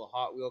 Like they're little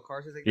Hot Wheel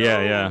cars. He's like,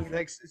 yeah.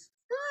 Like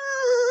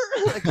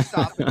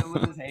stopping them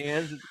with his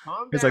hands.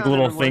 It's like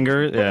little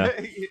finger. Yeah,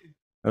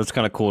 that's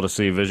kind of cool to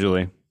see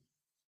visually.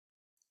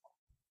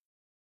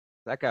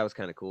 That guy was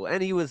kind of cool,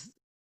 and he was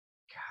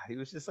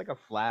just like a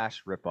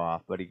Flash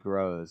ripoff, but he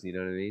grows. You know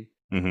what I mean?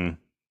 Mm-hmm.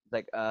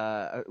 Like,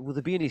 will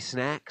there be any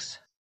snacks?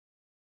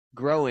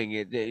 Growing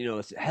it,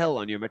 it's hell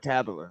on your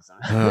metabolism.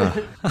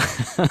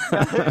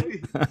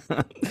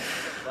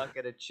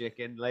 Bucket of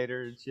chicken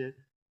later and shit.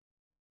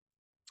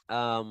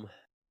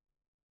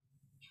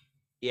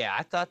 Yeah,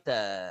 I thought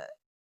the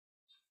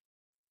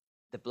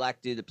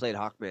black dude that played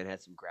Hawkman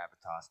had some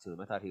gravitas to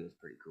him. I thought he was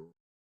pretty cool.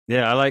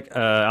 Yeah, I like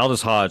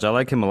Aldous Hodge. I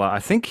like him a lot. I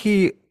think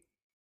he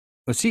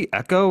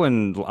Echo,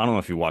 and I don't know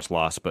if you watched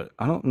Lost, but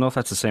I don't know if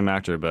that's the same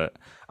actor. But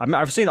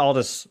I've seen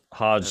Aldous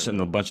Hodge in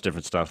a bunch of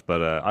different stuff,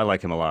 but I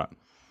like him a lot.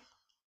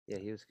 Yeah,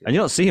 he was good. And you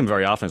don't see him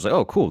very often. It's like,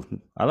 oh, cool.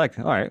 All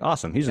right,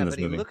 awesome. He's in this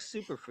movie. He looks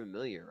super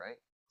familiar, right?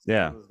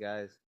 Yeah. Those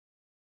guys,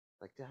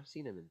 like I've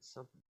seen him in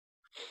something.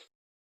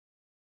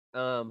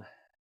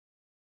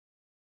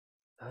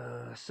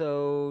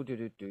 So, I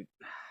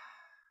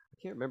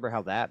can't remember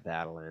how that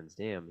battle ends.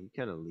 Damn, he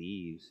kind of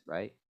leaves,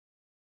 right?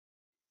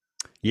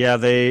 Yeah,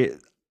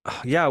 there's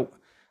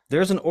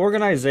an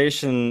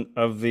organization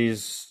of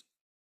these.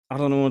 I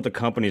don't know what the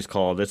company's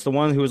called. It's the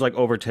one who was like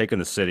overtaking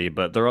the city,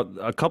 but there are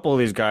a couple of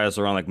these guys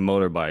are on like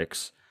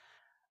motorbikes.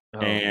 Oh,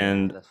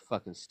 and that's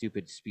fucking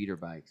stupid speeder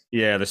bikes.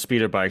 Yeah, the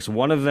speeder bikes.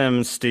 One of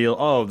them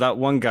that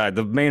one guy,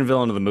 the main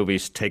villain of the movie,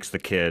 takes the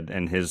kid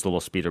and his little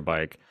speeder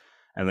bike,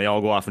 and they all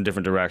go off in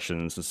different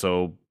directions. And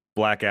so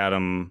Black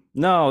Adam,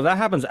 no, that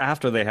happens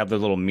after they have their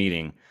little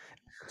meeting.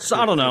 So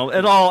I don't know.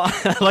 It all,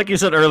 like you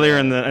said earlier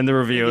in the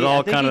review, it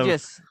all kind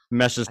of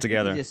meshes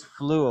together. He just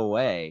flew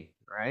away,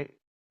 right?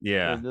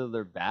 Yeah. In the middle of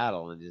their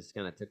battle and just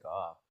kind of took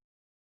off.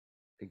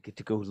 And get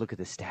to go look at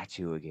the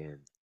statue again.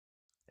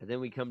 And then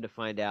we come to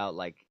find out,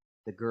 like,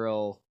 the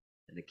girl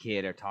and the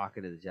kid are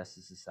talking to the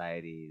Justice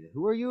Society.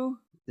 Who are you?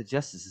 The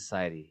Justice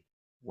Society.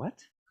 What?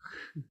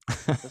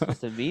 That's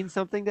supposed to mean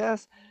something to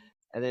us?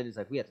 And then it's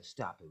like, we have to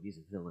stop him. He's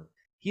a villain.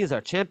 He is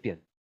our champion.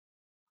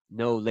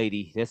 No,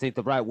 lady, this ain't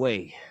the right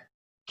way.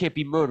 Can't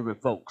be murdering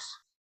folks.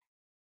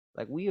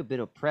 Like, we have been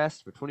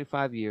oppressed for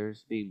 25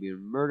 years, being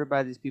murdered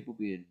by these people,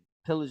 being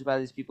pillaged by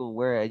these people, and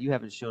where you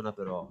haven't shown up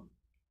at all.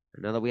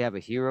 And now that we have a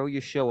hero,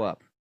 you show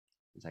up.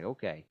 It's like,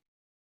 okay.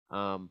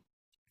 And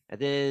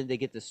then they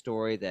get the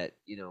story that,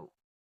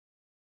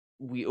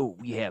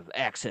 we have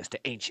access to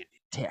ancient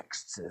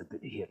texts that have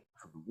been hidden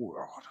from the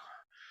world.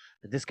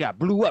 And this guy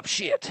blew up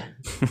shit.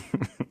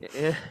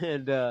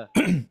 And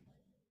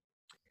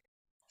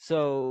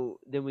so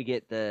then we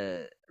get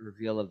the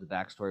reveal of the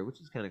backstory,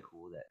 which is kind of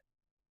cool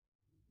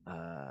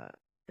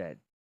that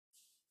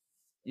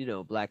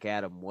Black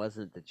Adam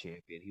wasn't the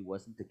champion. He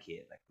wasn't the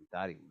kid like we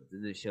thought he was.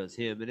 And then it shows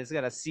him, and it's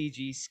got a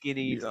CG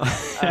skinny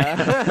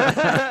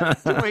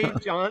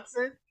Dwayne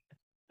Johnson,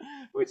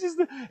 which is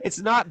it's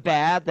not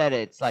bad that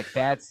it's like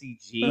bad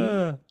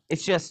CG.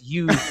 It's just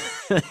you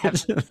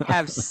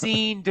have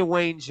seen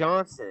Dwayne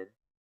Johnson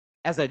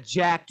as a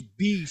jacked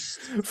beast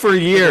for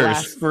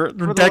years, for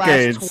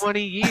decades, the last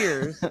 20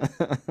 years,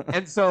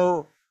 and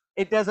so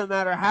it doesn't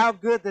matter how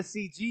good the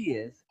CG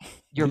is,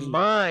 your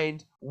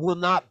mind will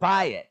not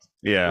buy it.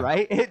 Yeah.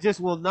 Right? It just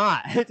will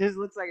not. It just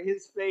looks like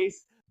his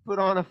face put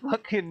on a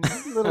fucking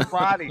little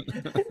body.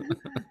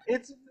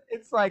 it's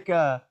it's like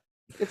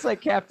it's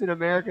like Captain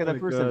America, the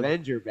first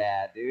Avenger,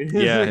 bad dude.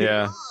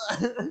 Yeah.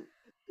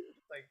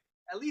 Like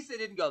at least it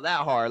didn't go that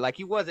hard. Like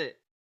he wasn't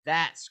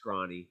that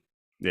scrawny.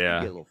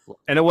 Yeah.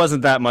 And it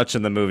wasn't that much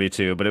in the movie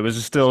too, but it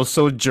was still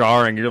so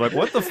jarring. You're like,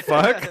 what the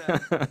fuck?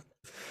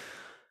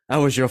 That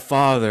was your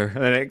father.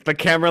 And then the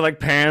camera like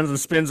pans and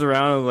spins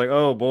around. I was like,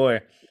 oh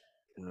boy.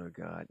 Oh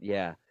god,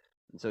 yeah.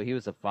 And so he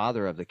was the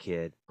father of the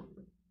kid.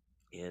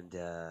 And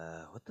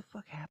what the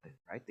fuck happened,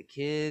 right? The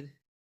kid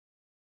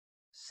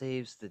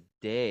saves the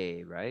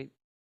day, right?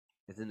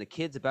 And then the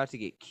kid's about to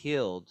get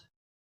killed.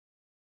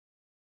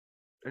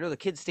 Or no, the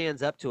kid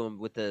stands up to him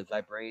with the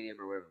vibranium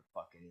or whatever the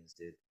fuck it is,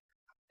 dude.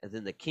 And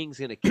then the king's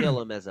gonna kill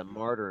him as a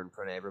martyr in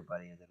front of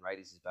everybody. And then right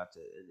as he's about to,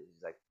 and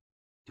he's like,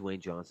 Dwayne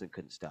Johnson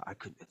couldn't stop. I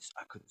couldn't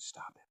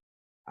stop him.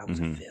 I was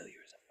a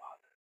failure as a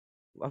father.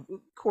 Well,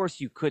 of course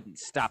you couldn't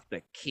stop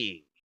the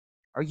king,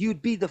 or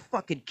you'd be the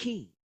fucking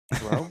king,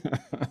 bro.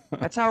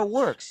 That's how it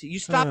works. You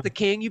stop the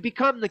king, you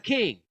become the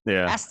king.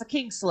 Yeah. That's the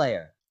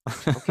Kingslayer.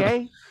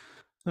 Okay?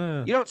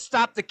 You don't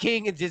stop the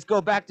king and just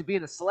go back to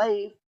being a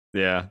slave.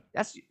 Yeah.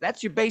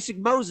 That's your basic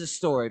Moses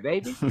story,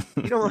 baby.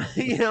 You don't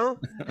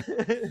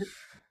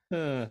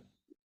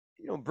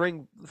you don't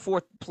bring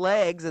forth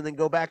plagues and then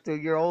go back to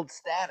your old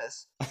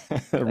status.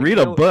 Read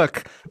a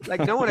book.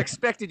 Like no one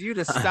expected you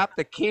to stop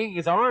the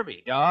king's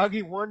army, dog.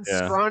 He one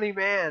scrawny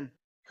man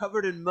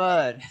covered in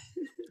mud.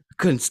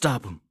 Couldn't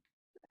stop him.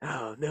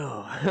 Oh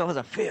no, that was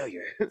a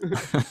failure.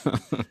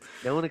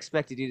 No one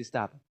expected you to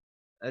stop him.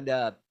 And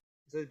so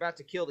he's about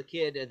to kill the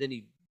kid, and then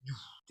he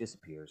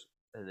disappears.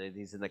 And then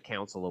he's in the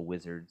council of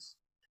wizards.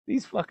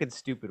 These fucking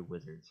stupid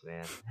wizards,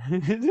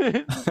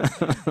 man.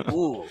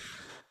 Ooh,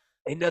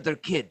 another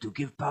kid to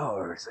give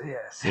powers.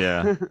 Yes.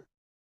 Yeah.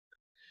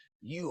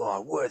 You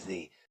are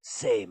worthy.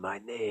 Say my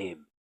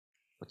name.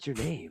 What's your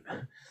name?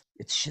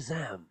 It's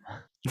Shazam.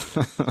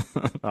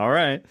 All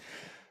right.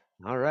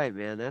 All right,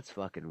 man. That's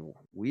fucking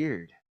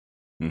weird.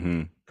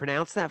 Mm-hmm.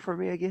 Pronounce that for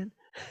me again.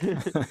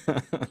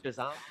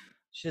 Shazam.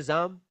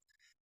 Shazam.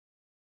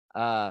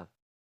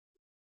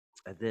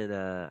 And then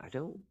I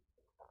don't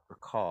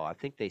recall. I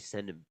think they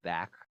send him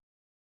back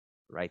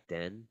right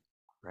then,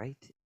 right?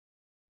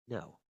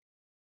 No,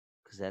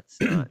 because that's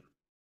not.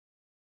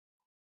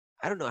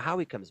 I don't know how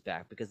he comes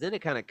back, because then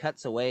it kind of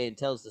cuts away and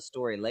tells the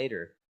story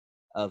later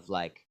of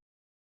like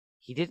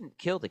he didn't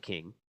kill the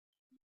king,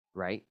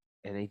 right?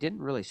 And he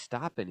didn't really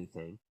stop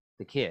anything.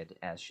 The kid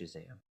as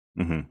Shazam.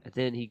 Mm-hmm. And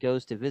then he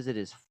goes to visit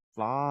his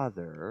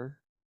father.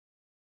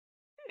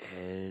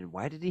 And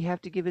why did he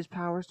have to give his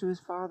powers to his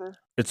father?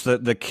 It's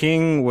that the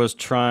king was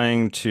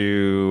trying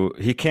to.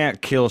 He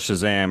can't kill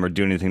Shazam or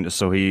do anything,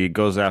 so he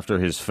goes after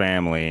his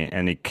family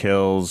and he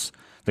kills.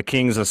 The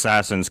king's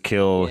assassins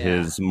kill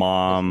his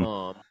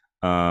mom.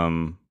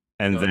 And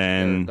so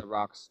then the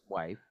Rock's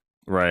wife.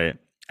 Right.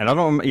 And I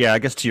don't. Yeah, I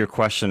guess to your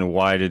question,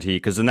 why did he?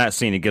 Because in that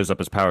scene, he gives up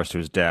his powers to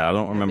his dad. I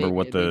don't remember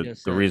what the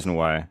reason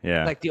why.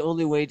 Yeah. Like the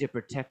only way to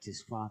protect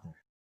his father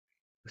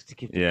was to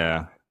give.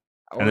 Yeah.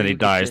 And then he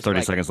dies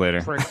 30 seconds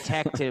later.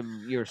 Protect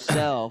him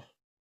yourself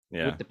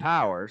with the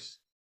powers.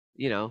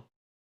 You know,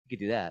 you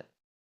could do that.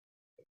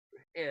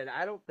 And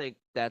I don't think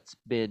that's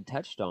been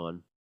touched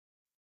on.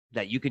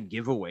 That you can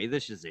give away the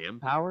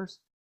Shazam powers.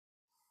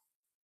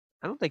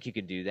 I don't think you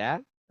can do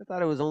that. I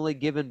thought it was only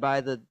given by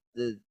the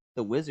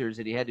wizards,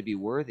 and he had to be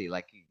worthy.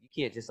 Like you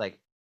can't just like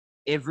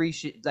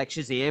like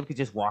Shazam could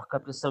just walk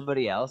up to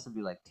somebody else and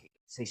be like,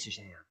 say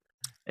Shazam,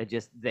 and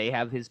just they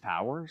have his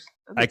powers.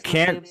 I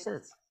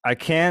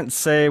can't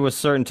say with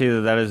certainty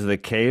that is the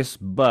case,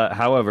 but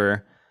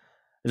however,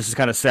 this is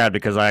kind of sad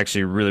because I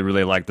actually really,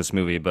 really like this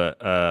movie,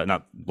 but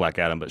not Black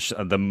Adam, but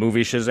the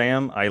movie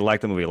Shazam. I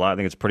like the movie a lot. I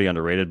think it's pretty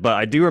underrated. But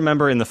I do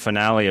remember in the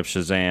finale of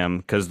Shazam,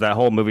 because that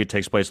whole movie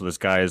takes place with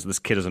this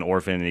kid is an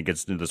orphan, and he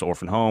gets into this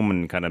orphan home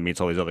and kind of meets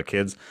all these other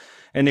kids.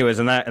 Anyways,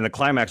 in the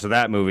climax of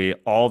that movie,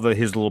 all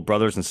his little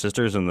brothers and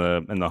sisters in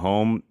the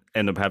home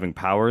end up having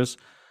powers.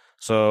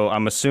 So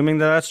I'm assuming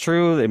that's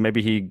true.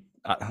 Maybe he.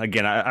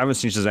 Again, I haven't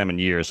seen Shazam in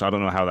years, so I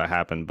don't know how that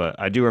happened, but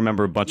I do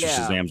remember a bunch of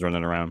Shazams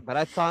running around. But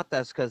I thought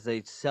that's because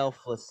they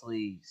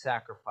selflessly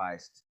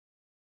sacrificed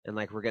and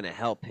like we're gonna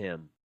help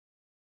him.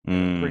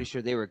 I'm pretty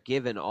sure they were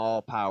given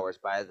all powers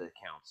by the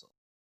council.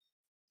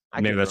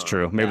 Maybe that's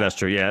true. Maybe that's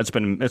true. Yeah, it's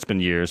been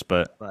years,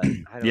 but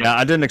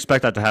I didn't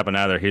expect that to happen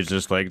either. He's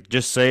just like,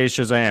 just say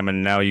Shazam,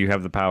 and now you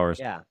have the powers.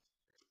 Yeah,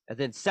 and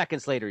then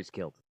seconds later, he's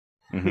killed.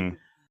 Mm-hmm.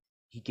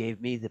 He gave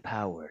me the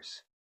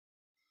powers.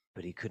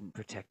 But he couldn't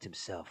protect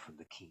himself from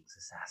the king's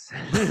assassin.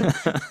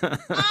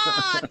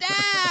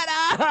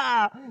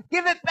 Dad!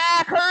 Give it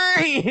back!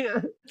 Hurry!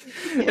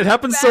 It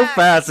happens so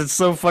fast. It's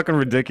so fucking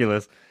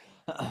ridiculous.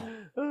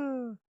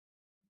 And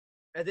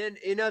then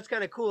it's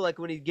kind of cool. Like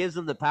when he gives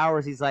him the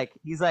powers, he's like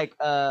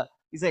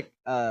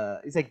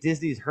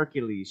Disney's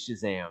Hercules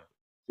Shazam.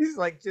 He's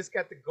like just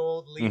got the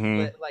gold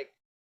leaflet, like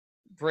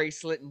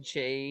bracelet and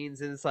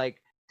chains, and it's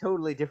like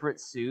totally different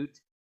suit.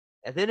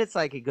 And then it's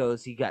like he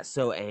got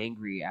so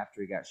angry after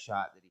he got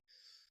shot that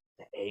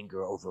the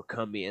anger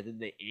overcome me. And then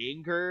the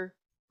anger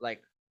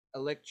like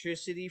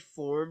electricity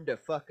formed a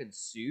fucking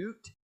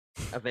suit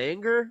of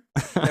anger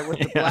that was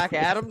the Black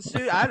Adam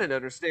suit. I didn't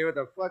understand what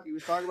the fuck he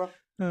was talking about.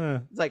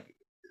 It's like,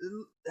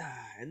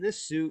 and this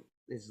suit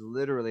is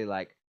literally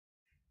like,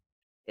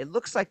 it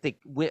looks like they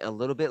went a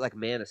little bit like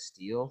Man of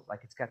Steel.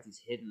 Like it's got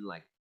these hidden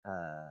like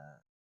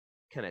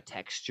kind of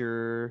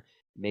texture,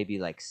 maybe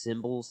like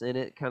symbols in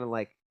it, kind of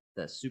like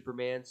the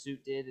Superman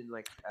suit did in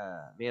like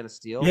Man of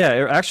Steel. Yeah,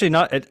 it actually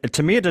not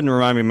to me. It didn't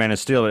remind me of Man of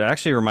Steel. It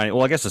actually reminded.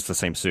 Well, I guess it's the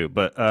same suit,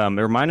 but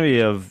it reminded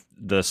me of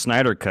the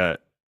Snyder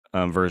Cut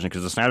version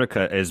because the Snyder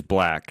Cut is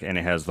black and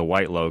it has the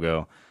white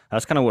logo.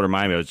 That's kind of what it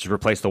reminded me of. Just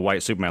replace the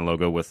white Superman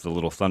logo with the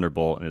little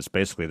Thunderbolt, and it's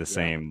basically the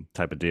same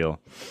type of deal.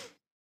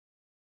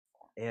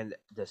 And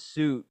the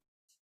suit,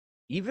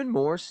 even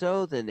more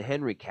so than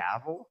Henry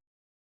Cavill,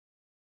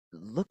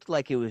 looked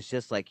like it was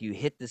just like you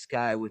hit this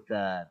guy with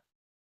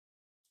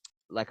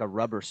like a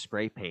rubber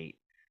spray paint.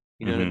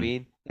 You know what I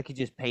mean? Like he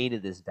just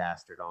painted this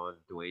bastard on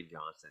Dwayne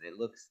Johnson. It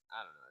looks,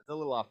 I don't know, it's a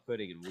little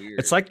off-putting and weird.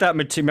 It's like that.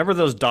 Remember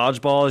those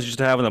dodgeballs you used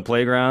to have in the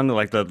playground,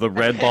 like the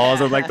red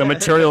balls, or like the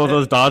material of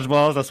those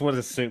dodgeballs. That's what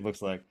his suit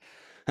looks like.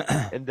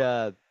 And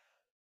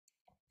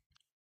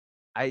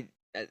and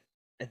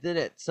then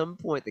at some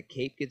point the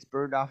cape gets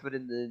burned off it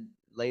in the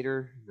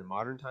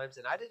modern times.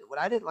 And what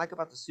I didn't like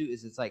about the suit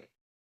is it's like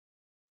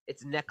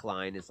its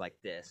neckline is like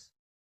this,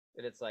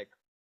 and it's like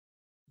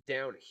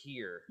down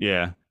here.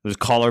 Yeah, there's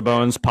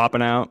collarbones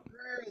popping out.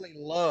 Really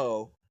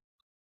low,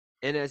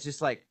 and it's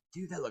just like,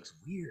 dude, that looks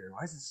weird.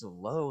 Why is it so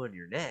low on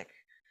your neck?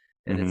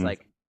 And it's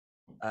like,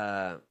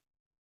 I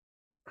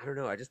don't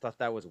know. I just thought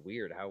that was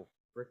weird how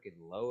freaking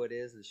low it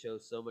is and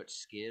shows so much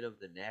skin of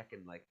the neck,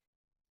 and like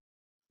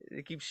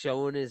it keeps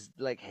showing his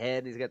like head.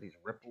 And he's got these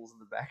ripples in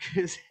the back of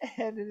his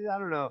head, and I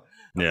don't know.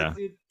 Yeah. Like,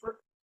 dude,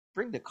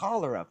 bring the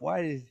collar up. Why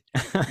is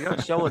you're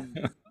not showing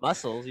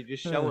muscles? You're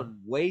just showing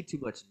way too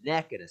much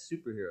neck in a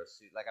superhero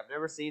suit. Like I've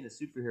never seen a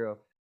superhero.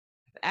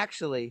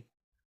 Actually,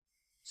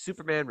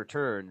 Superman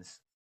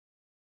Returns,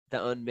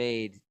 the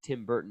unmade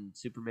Tim Burton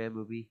Superman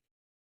movie.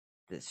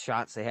 The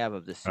shots they have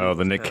of the suit. Oh,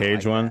 the Nick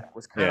Cage like one that.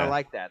 Was kind of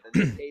like that. The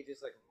Nick Cage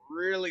is like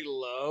really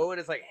low, and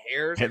it's like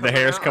hair's. The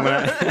hair's coming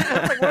out. I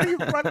was like, what are you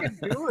fucking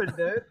doing,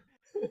 dude?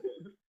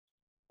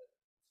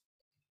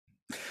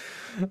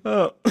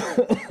 Oh.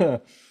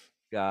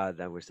 God,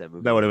 I wish that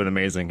movie. That would have been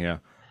amazing. Yeah.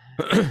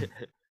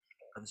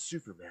 I'm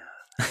Superman.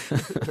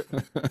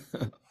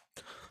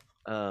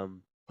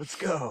 Let's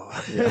go.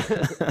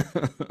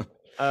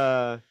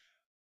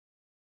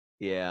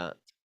 Yeah.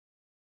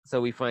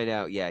 So we find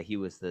out, he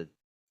was the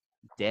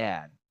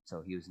dad,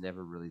 so he was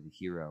never really the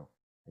hero.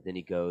 And then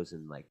he goes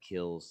and like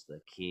kills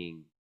the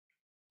king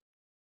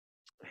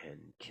and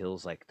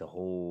kills like the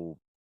whole.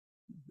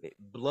 It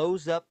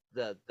blows up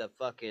the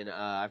fucking.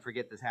 I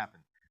forget this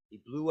happened. He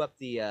blew up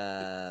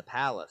the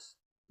palace.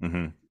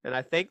 And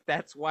I think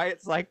that's why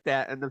it's like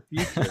that in the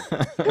future,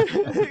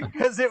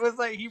 because it was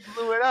like he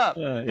blew it up.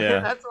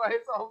 Yeah, that's why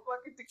it's all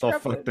fucking decrepit. It's all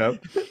fucked up,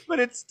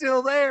 but it's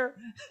still there.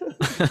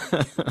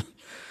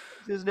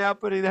 Just now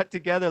putting that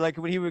together, like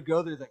when he would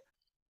go there, he's like,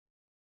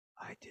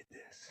 "I did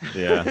this."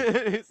 Yeah,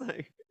 it's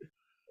like,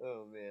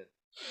 oh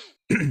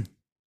man.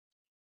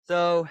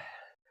 So,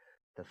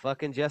 the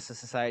fucking Justice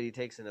Society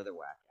takes another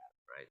whack at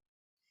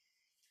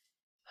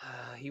him,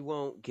 right? He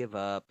won't give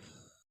up.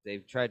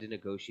 They've tried to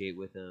negotiate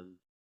with him.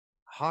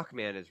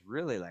 Hawkman is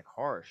really like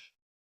harsh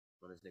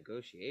on his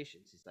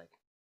negotiations. He's like,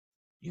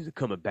 "You're either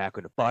coming back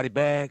with a body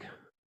bag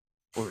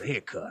or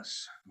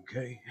handcuffs,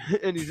 okay?"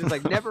 And he's just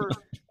like never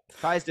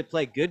tries to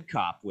play good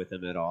cop with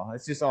him at all.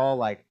 It's just all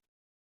like,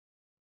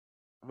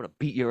 "I'm gonna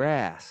beat your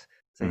ass."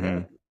 It's like,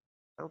 I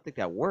don't think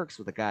that works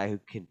with a guy who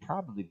can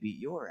probably beat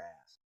your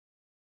ass.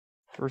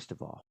 First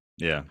of all,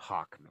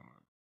 Hawkman,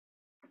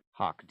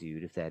 Hawk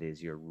dude, if that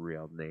is your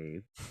real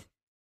name.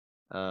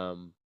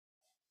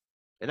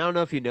 And I don't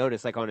know if you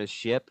noticed, like on his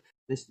ship,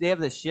 they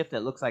have this ship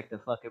that looks like the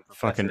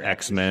fucking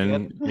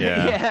X-Men.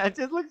 Yeah, it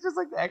just looks just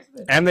like the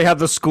X-Men. And they have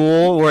the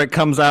school where it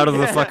comes out of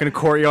the fucking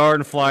courtyard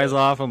and flies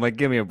off. I'm like,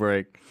 give me a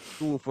break.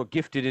 School for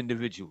gifted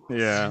individuals.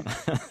 Yeah.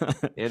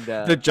 And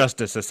the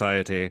Justice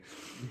Society.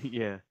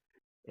 Yeah.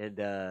 And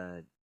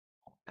I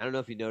don't know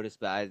if you noticed,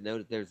 but I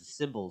noticed there's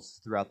symbols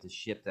throughout the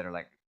ship that are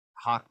like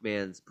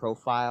Hawkman's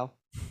profile,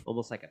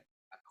 almost like a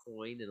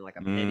coin and like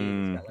a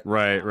penny. Got,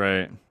 like,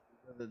 right.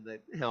 And the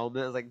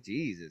helmet. I was like,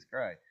 Jesus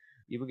Christ.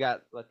 You even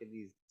got fucking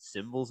these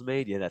symbols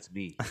made? Yeah, that's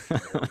me.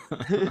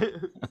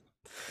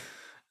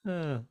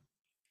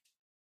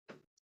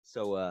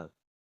 So,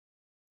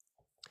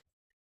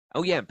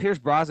 oh yeah, and Pierce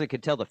Brosnan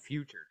can tell the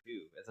future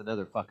too. That's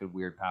another fucking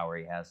weird power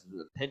he has.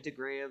 The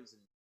pentagrams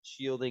and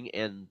shielding,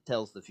 and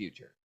tells the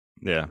future.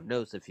 Yeah.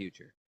 Knows the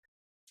future.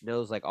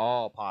 Knows like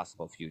all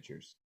possible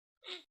futures.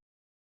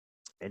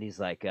 And he's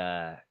like,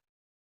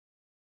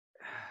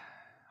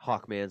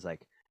 Hawkman's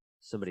like,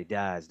 somebody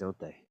dies, don't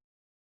they?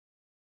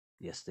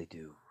 Yes, they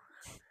do.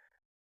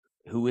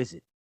 Who is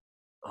it?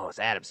 Oh, it's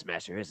Atom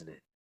Smasher, isn't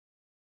it?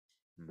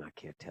 I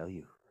can't tell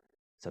you.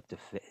 It's up to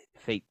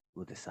fate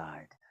will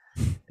decide.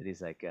 And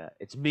he's like,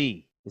 it's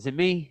me. Is it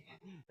me?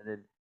 And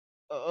then,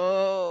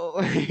 oh,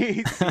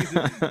 he sees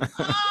him,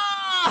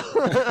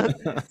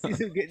 ah!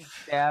 Sees him getting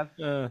stabbed.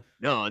 No,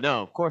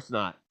 of course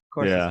not. Of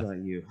course it's not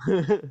you.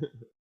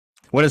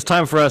 When it's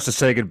time for us to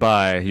say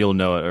goodbye, you'll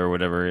know it, or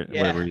whatever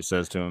he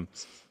says to him.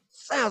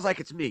 Sounds like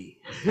it's me.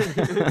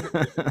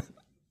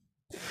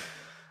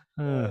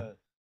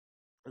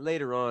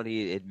 Later on,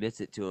 he admits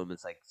it to him.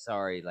 It's like,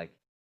 sorry, like,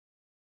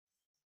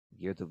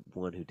 you're the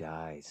one who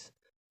dies.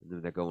 And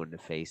then they're going to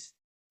face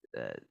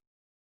the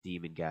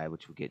demon guy,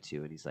 which we'll get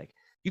to. And he's like,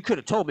 you could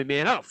have told me,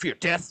 man. I don't fear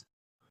death.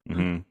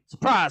 Mm-hmm.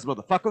 Surprise,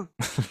 motherfucker.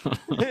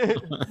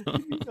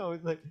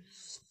 He's like,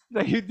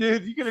 no, you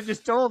dude, you could have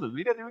just told him.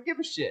 He doesn't even give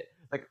a shit.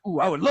 Like, ooh,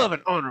 I would love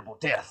an honorable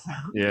death.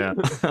 Yeah.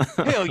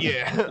 Hell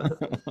yeah.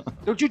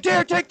 Don't you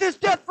dare take this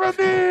death from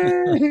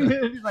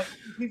me.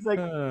 he's like,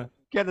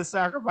 gonna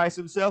sacrifice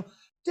himself.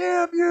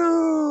 Damn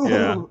you.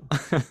 Yeah.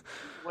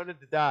 Wanted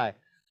to die.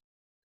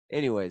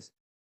 Anyways,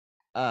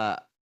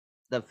 the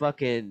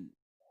fucking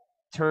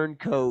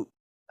turncoat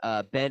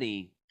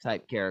Benny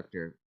type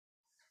character.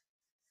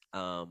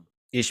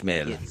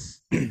 Ishmael.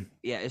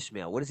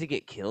 Ishmael. What does he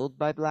get killed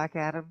by Black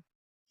Adam?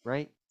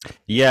 Right?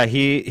 Yeah,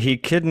 he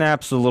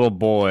kidnaps the little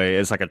boy.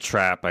 It's like a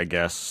trap, I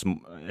guess.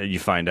 You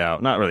find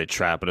out, not really a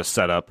trap, but a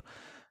setup.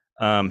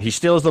 He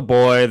steals the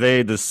boy.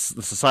 The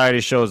society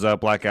shows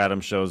up. Black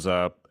Adam shows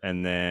up,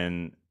 and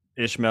then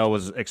Ishmael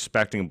was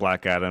expecting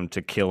Black Adam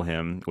to kill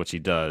him, which he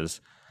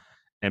does.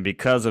 And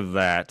because of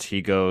that,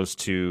 he goes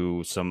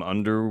to some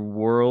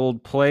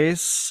underworld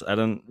place. I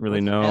don't really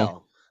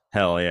know.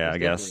 Hell yeah, I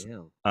guess.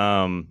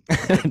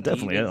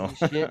 Definitely hell.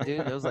 Shit,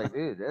 dude. I was like,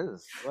 dude,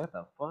 what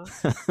the fuck?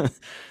 This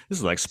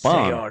is like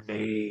Spawn. Say our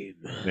name.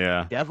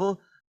 Yeah. Devil?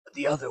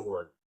 The other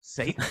one.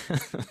 Satan?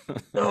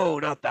 No,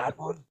 not that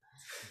one.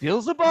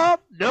 Beelzebub?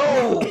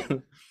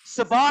 No.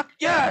 Sabak?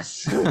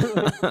 Yes. You're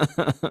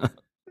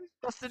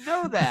supposed to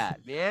know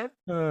that, man.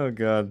 Oh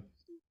god.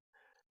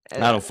 I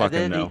don't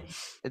fucking know.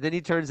 And then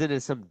he turns into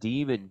some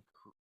demon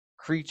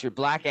creature,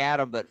 Black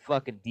Adam, but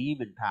fucking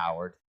demon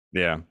powered.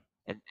 Yeah.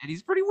 And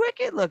he's pretty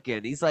wicked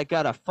looking. He's like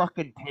got a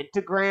fucking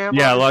pentagram.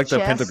 Yeah, I like the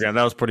pentagram.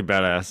 That was pretty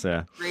badass.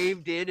 Yeah,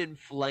 graved in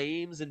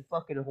flames and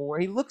fucking horror.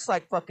 He looks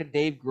like fucking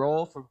Dave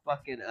Grohl from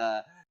fucking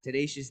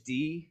Tenacious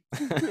D,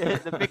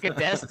 the Pick of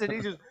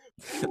Destiny. Just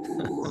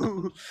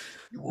you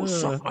will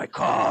suck my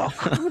cock.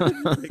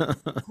 Like,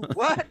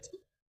 what?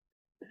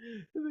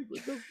 Like,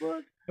 what the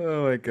fuck?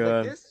 Oh my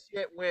god! Like, this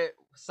shit went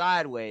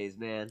sideways,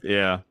 man.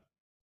 Yeah,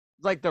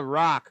 it's like The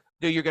Rock.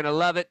 Dude, you're gonna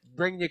love it.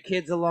 Bring your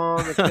kids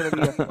along. It's gonna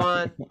be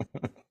fun.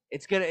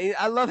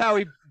 I love how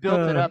he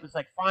built it up. It's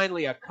like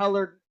finally a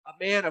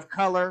man of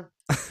color,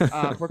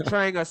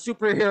 portraying a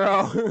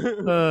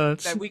superhero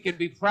that we can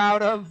be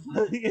proud of.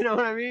 You know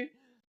what I mean?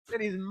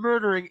 And he's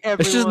murdering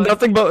everyone. It's just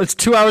nothing but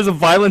 2 hours of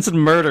violence and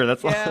murder.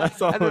 That's all.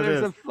 That's all and then it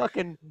there's is. A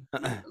fucking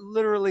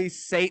literally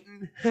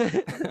Satan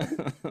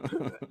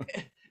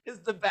is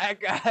the bad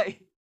guy,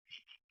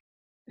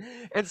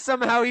 and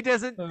somehow he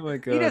doesn't. Oh my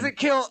god! He doesn't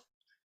kill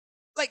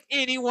like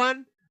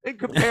anyone in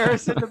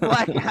comparison to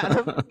Black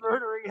Adam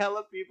murdering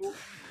hella people.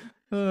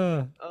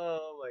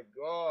 Oh my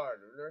god!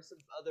 There's some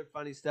other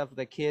funny stuff with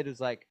a kid who's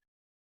like,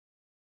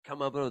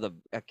 come up with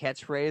a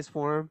catchphrase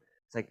for him.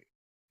 It's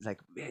like,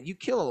 man, you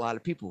kill a lot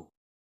of people.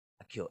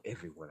 I kill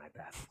everyone I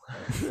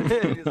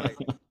battle. He's like,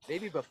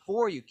 maybe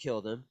before you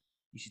kill them,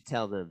 you should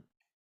tell them,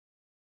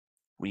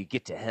 when you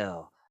get to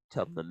hell,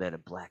 tell them the Men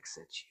in Black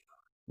sent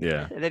you.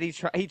 Yeah. And then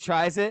he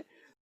tries it.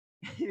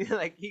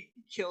 Like he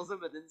kills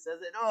him and then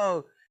says it.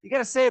 Oh, you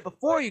gotta say it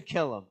before you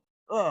kill him.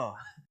 Oh,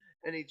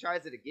 and he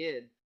tries it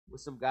again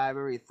with some guy.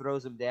 Remember, he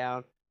throws him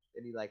down,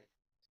 and he like,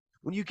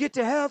 when you get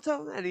to hell,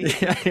 tell him. And he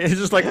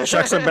just like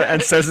chucks him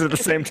and says it at the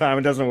same time.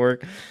 It doesn't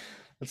work.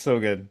 It's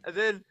so good. And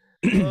then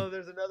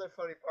there's another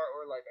funny part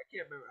where like I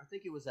can't remember. I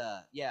think it was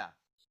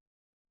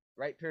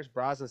right. Pierce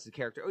Brosnan's the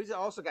character. Oh, he's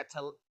also got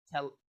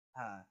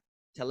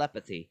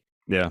telepathy.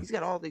 Yeah. He's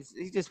got all these.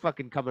 He's just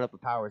fucking coming up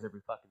with powers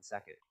every fucking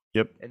second.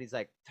 Yep. And he's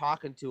like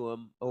talking to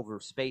him over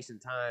space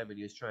and time, and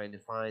he was trying to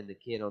find the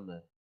kid on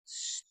the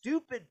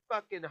stupid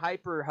fucking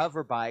hyper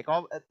hover bike.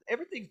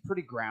 Everything's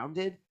pretty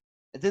grounded,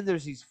 and then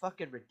there's these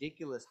fucking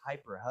ridiculous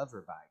hyper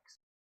hover bikes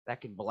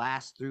that can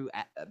blast through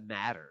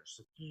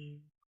matters.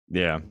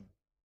 Yeah.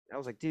 I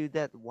was like, dude,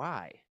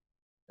 why?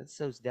 That's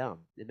so dumb.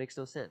 It makes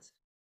no sense.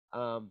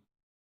 But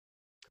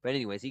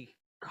anyways, he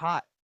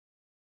caught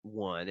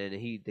one, and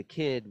the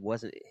kid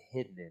wasn't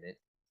hidden in it,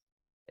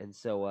 and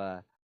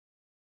so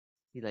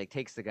he like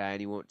takes the guy and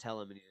he won't tell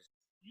him, and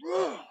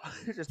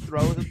he just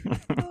throws him.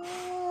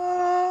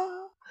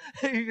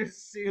 And you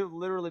just see him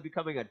literally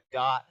becoming a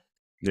dot.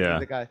 Yeah.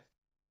 And the guy,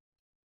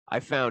 I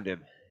found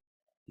him.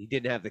 He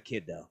didn't have the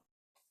kid though.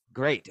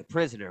 Great, a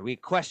prisoner. We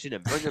question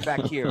him. Bring him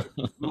back here.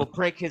 We'll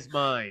break his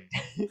mind.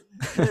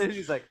 And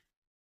he's like,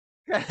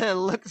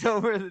 looks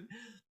over. And,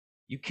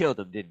 you killed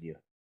him, didn't you?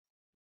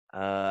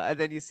 And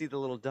then you see the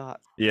little dot.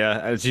 Yeah,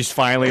 as he's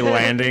finally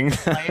landing.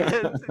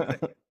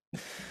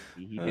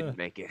 He didn't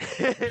make it.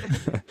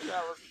 that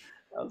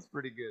was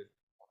pretty good.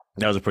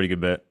 That was a pretty good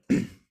bit.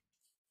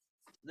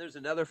 There's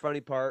another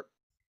funny part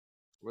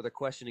where they're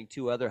questioning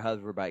two other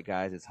hoverbike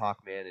guys. It's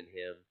Hawkman and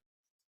him,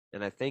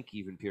 and I think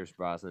even Pierce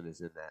Brosnan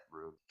is in that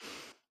room.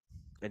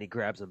 And he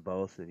grabs them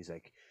both, and he's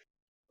like,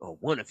 "Oh,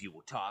 one of you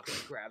will talk." And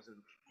he grabs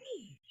him,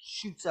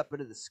 shoots up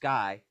into the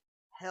sky,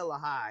 hella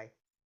high,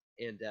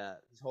 and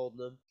he's holding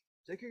them.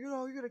 He's like,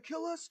 "You're gonna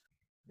kill us?"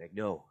 I'm like,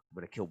 "No, I'm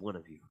gonna kill one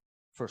of you.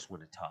 First one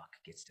to talk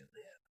gets to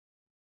live."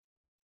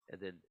 And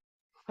then,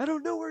 I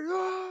don't know where you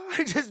are.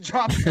 I just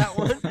dropped that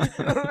one.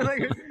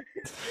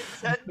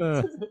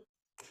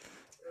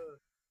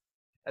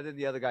 And then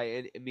the other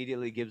guy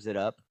immediately gives it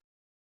up.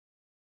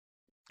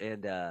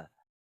 And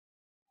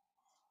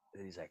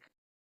he's like,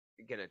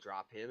 gonna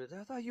drop him.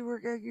 I thought you were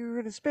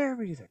gonna spare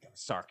me. He's like, that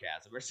was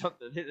sarcasm or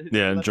something.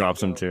 Yeah, and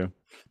drops him too.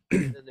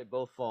 And then they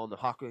both fall in the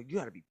hawk. You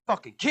gotta be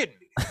fucking kidding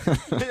me.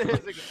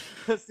 Like,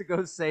 has to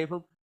go save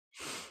him.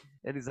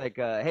 And he's like,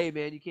 hey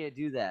man, you can't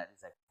do that.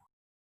 He's like,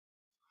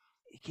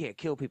 you can't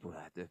kill people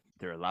that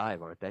they're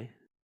alive, aren't they?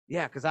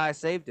 Yeah, because I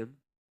saved him.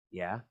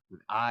 Yeah, when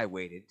I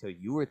waited till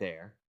you were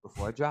there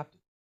before I dropped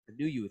him. I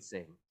knew you would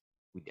save him.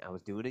 I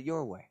was doing it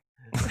your way.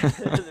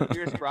 And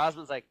Pierce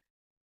Brosnan's like,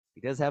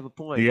 he does have a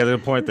point. You got a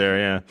point there,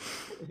 yeah.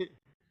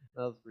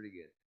 That was pretty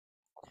good.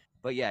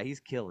 But yeah,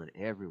 he's killing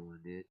everyone,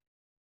 dude.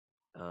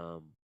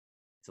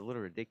 It's a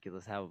little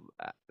ridiculous how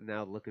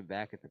now looking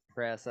back at the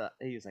press,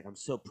 he was like, "I'm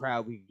so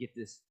proud we could get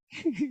this,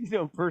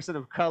 person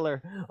of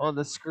color on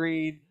the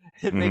screen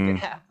and make it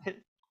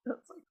happen."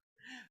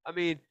 I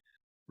mean,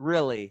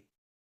 really,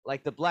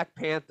 like the Black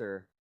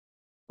Panther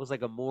was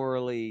like a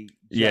morally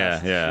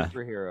just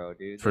superhero,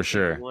 dude. For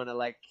sure. Didn't want to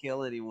like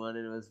kill anyone,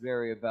 and it was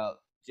very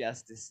about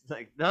justice.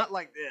 Like not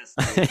like this.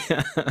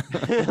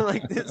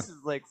 Like this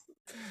is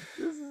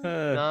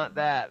not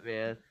that,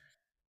 man.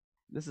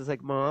 This is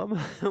like, Mom,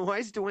 why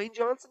is Dwayne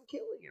Johnson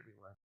killing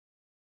everyone?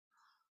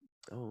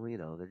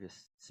 Oh, they're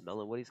just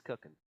smelling what he's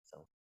cooking.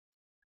 So,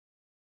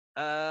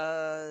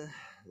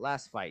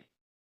 last fight.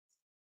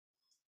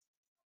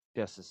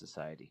 Justice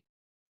Society.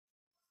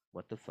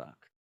 What the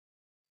fuck?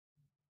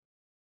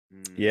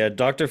 Yeah,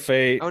 Dr.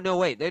 Fate. Oh no,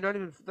 wait. They're not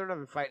even fighting. They're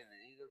fighting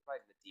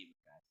the demon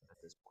guy at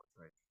this point,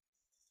 right?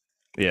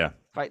 Yeah.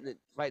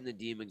 Fighting the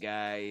demon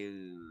guy.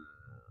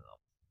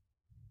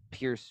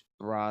 Pierce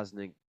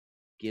Brosnan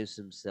gives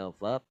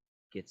himself up,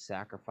 gets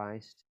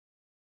sacrificed.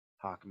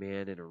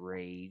 Hawkman, in a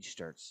rage,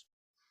 starts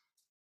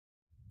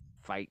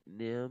fighting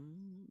him.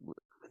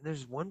 And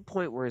there's one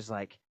point where he's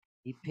like,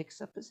 he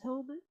picks up his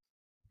helmet,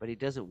 but he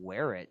doesn't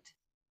wear it.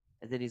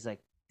 And then he's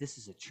like, this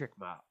is a trick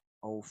my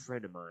old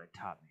friend of mine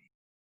taught me.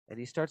 And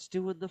he starts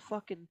doing the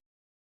fucking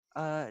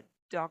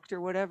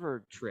Dr.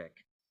 Whatever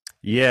trick.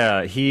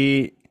 Yeah,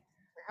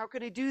 How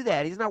could he do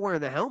that? He's not wearing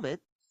the helmet.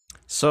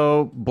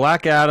 So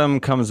Black Adam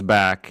comes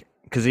back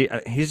because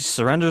he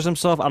surrenders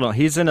himself. I don't know.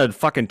 He's in a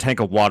fucking tank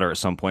of water at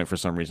some point for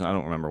some reason. I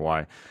don't remember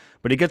why.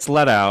 But he gets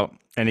let out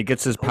and he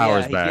gets his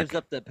powers back. He gives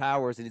up the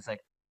powers and he's like,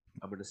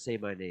 I'm going to say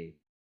my name.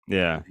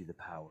 Yeah. I'll give you the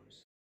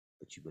powers,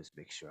 but you must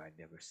make sure I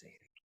never say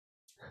it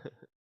again.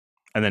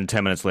 And then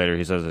 10 minutes later,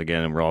 he says it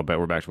again, and we're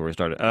back to where we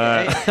started.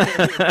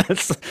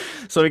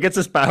 So he gets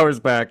his powers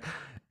back,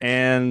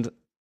 and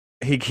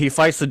he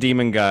fights the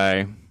demon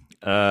guy,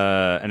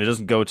 and it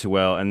doesn't go too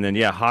well. And then,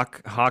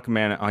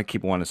 Hawkman, I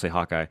keep wanting to say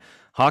Hawkeye.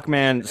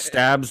 Hawkman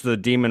stabs the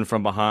demon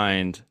from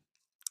behind,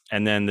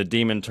 and then the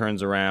demon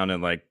turns around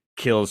and, like,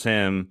 kills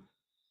him.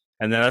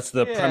 And then that's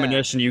the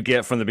premonition you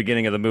get from the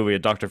beginning of the movie, a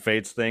Dr.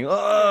 Fate's thing.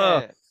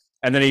 Oh! Yeah.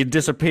 And then he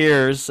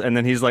disappears, and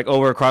then he's like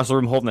over across the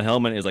room holding the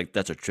helmet. And he's like,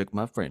 "That's a trick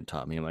my friend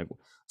taught me." I'm like,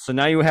 so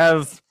now you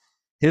have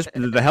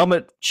the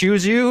helmet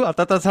choose you? I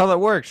thought that's how that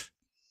worked.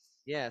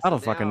 Yeah, I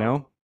don't fucking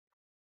know.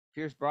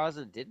 Pierce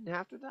Brosnan didn't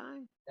have to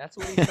die. That's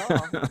what he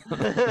saw.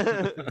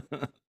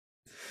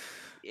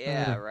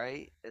 Yeah,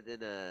 right. And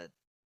then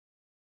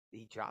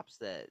he drops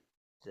the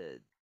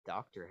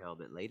doctor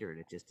helmet later, and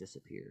it just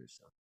disappears.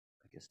 So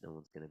I guess no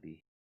one's gonna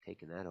be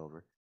taking that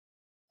over.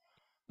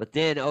 But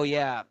then,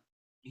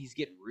 he's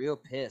getting real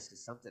pissed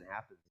because something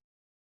happened,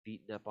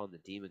 beating up on the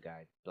demon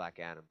guy, Black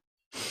Adam.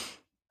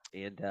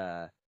 And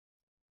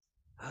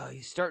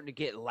he's starting to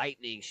get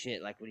lightning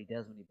shit, like when he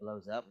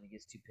blows up, when he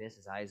gets too pissed,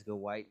 his eyes go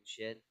white and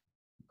shit.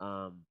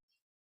 And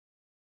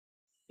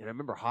I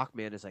remember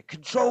Hawkman is like,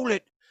 control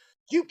it!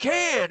 You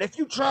can if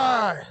you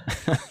try!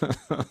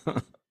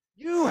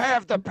 You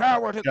have the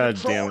power to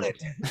control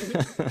it! And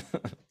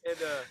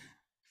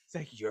it's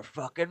like, you're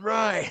fucking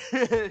right! He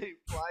flies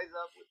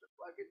up with the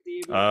fucking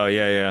demon. Oh,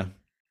 yeah.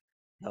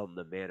 Tell him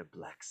the Man in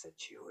Black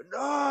sent you. And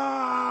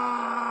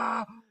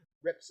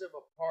rips him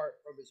apart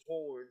from his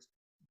horns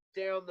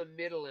down the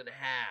middle in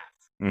half.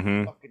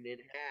 Mm-hmm. Fucking in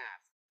half.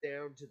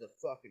 Down to the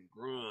fucking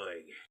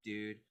groin,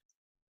 dude.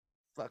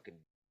 Fucking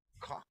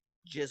cock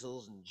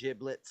jizzles and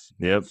giblets.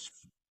 Yep.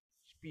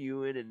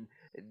 Spewing and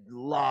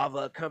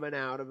lava coming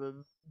out of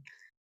him.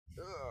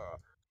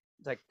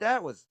 It's like,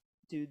 that was,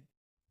 dude,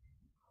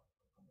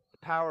 the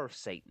power of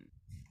Satan.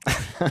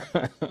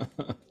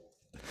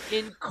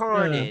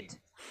 Incarnate.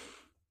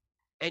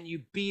 And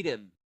you beat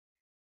him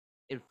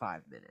in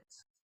 5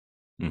 minutes.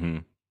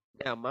 Mm-hmm.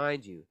 Now,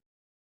 mind you,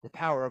 the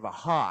power of a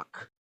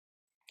hawk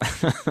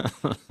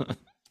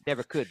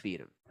never could beat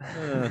him.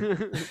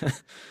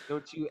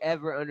 Don't you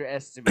ever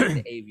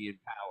underestimate the avian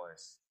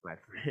powers, my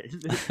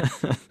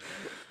friend.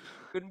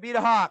 Couldn't beat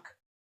a hawk.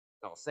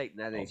 Oh, Satan,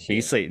 that ain't shit. Be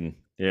Satan.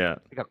 Yeah.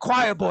 Like a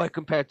choir boy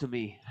compared to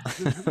me.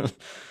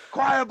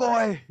 Choir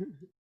boy.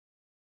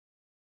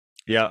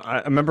 Yeah,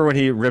 I remember when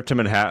he ripped him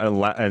in half,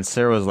 and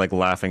Sarah was like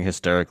laughing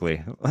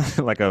hysterically,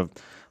 like a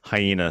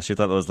hyena. She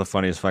thought that was the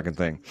funniest fucking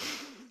thing.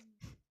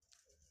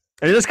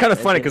 And it's just kind of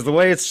funny because the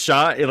way it's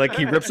shot, like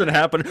he rips it in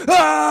half,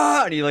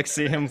 and you like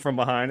see him from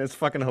behind. It's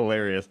fucking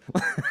hilarious.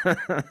 Oh,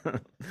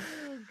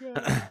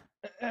 God.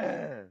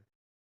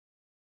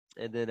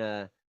 And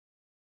then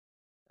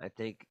I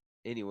think,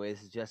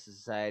 anyways, Justice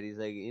Society's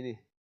like,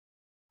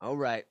 all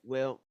right,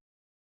 well,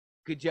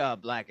 good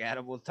job, Black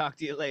Adam. We'll talk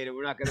to you later.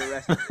 We're not going to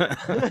arrest you.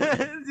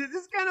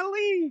 Just kind of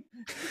leave.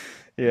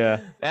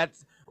 Yeah.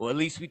 Well, at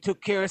least we took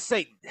care of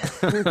Satan.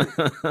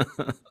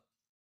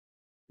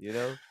 You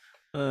know?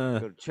 Go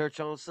to church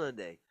on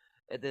Sunday.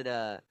 And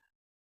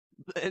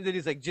then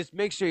he's like, just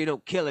make sure you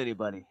don't kill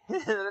anybody.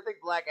 And I think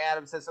Black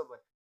Adam says something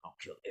like, I'll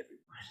kill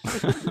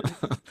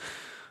everyone.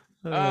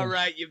 All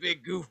right, you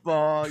big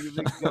goofball, you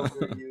big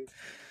joker, you.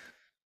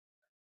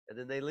 And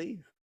then they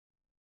leave.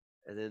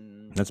 And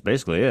then that's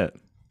basically it.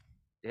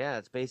 Yeah,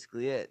 that's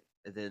basically it.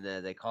 And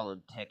then they call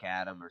him Tech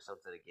Adam or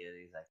something again.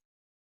 And he's like,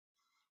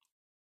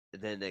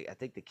 and then I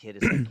think the kid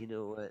is like, you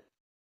know what?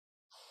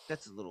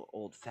 That's a little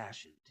old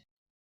fashioned.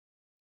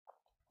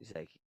 He's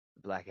like,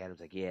 Black Adam's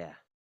like, yeah,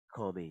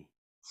 call me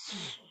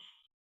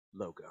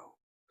Logo.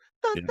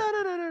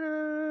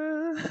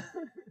 Yeah.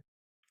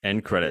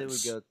 End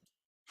credits. And then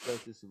we go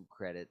through some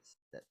credits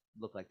that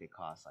look like they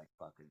cost like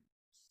fucking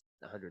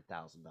 $100,000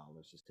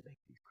 just to make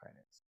these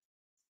credits.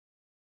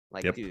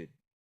 Like, dude,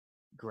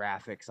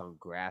 graphics on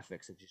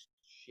graphics of just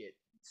shit,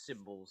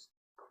 symbols,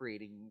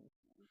 creating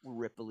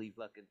ripply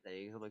fucking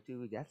things. I'm like,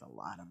 dude, that's a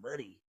lot of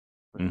money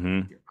for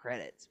your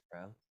credits,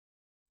 bro.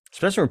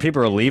 Especially when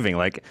people are leaving.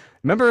 Like,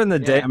 remember in the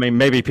day? I mean,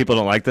 maybe people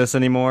don't like this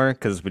anymore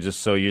because we're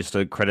just so used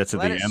to credits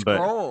at the end.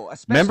 Scroll. But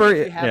especially remember,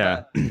 if you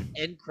have an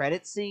end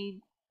credit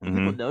scene.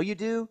 People know you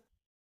do.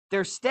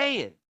 They're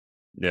staying.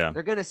 Yeah,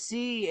 they're gonna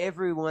see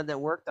everyone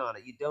that worked on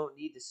it. You don't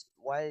need to.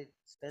 Why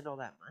spend all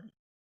that money?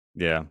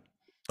 Yeah,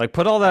 like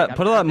put all that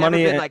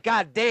money. Been like,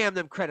 God damn,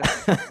 them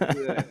credits,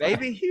 good,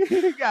 baby.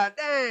 God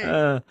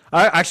damn.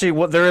 I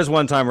actually, there is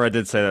one time where I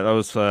did say that. That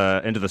was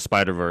Into the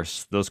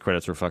Spider-Verse. Those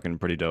credits were fucking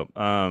pretty dope.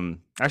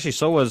 Actually,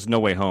 so was No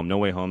Way Home. No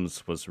Way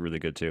Home's was really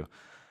good too.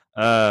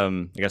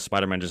 I guess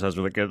Spider-Man just has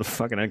really good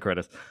fucking end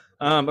credits.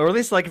 Or at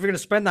least like if you're gonna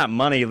spend that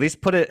money, at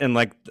least put it in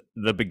like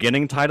the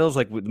beginning titles,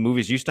 like what the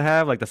movies used to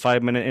have, like the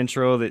 5-minute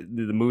intro that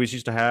the movies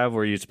used to have,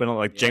 where you spend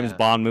like James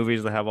Bond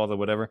movies that have all the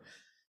whatever.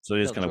 So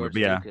it's kind of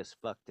Lucas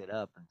fucked it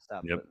up and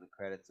stopped putting the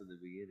credits in the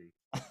beginning.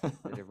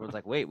 And everyone's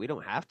like, "Wait, we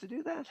don't have to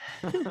do that."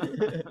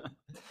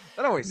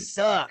 That always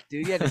sucked,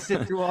 dude. You had to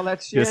sit through all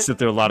that shit. You had to sit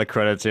through a lot of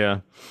credits,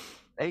 yeah.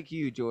 Thank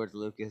you, George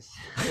Lucas.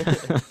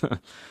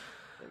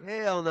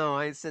 Hell no,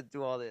 I ain't sitting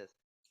through all this.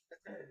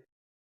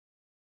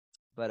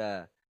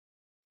 But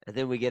and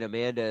then we get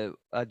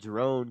a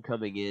drone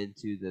coming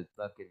into the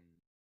fucking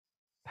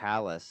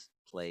palace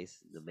place,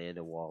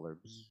 Amanda Waller.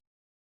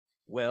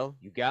 Well,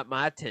 you got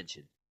my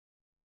attention.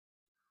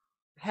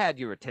 Had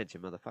your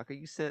attention, motherfucker.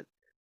 You sent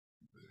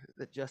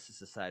the Justice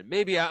Society.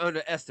 Maybe I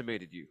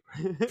underestimated you.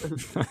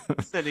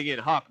 Sending in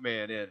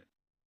Hawkman and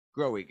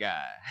Growy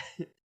Guy,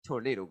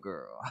 Tornado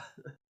Girl,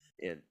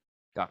 and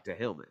Dr.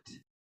 Helmet.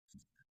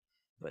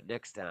 But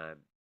next time,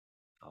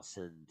 I'll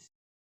send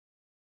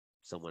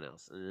someone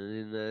else.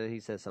 And he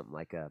says something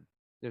like,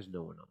 there's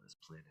no one on this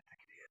planet that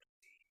can handle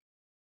me.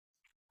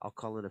 I'll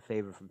call in a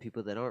favor from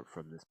people that aren't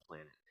from this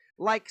planet.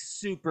 Like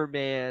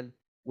Superman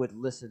would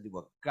listen to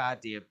a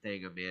goddamn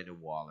thing Amanda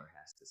Waller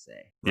has to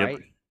say, right?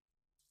 Yep.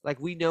 Like,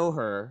 we know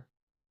her,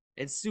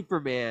 and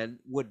Superman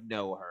would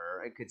know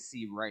her and could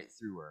see right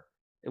through her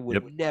and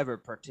would never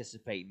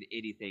participate in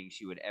anything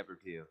she would ever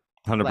do.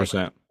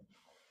 100%.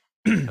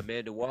 Like,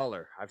 Amanda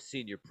Waller, I've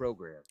seen your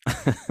program.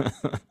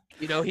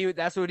 You know,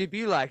 that's what he'd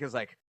be like. It's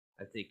like,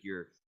 I think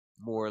you're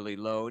morally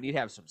low, and he'd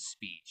have some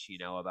speech, you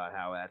know, about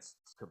how that's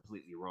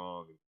completely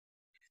wrong. And,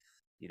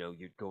 you know,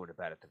 you're going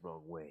about it the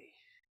wrong way.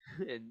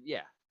 And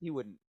yeah, he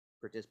wouldn't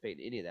participate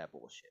in any of that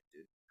bullshit,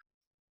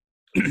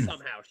 dude.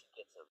 Somehow she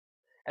gets him.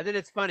 And then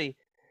it's funny,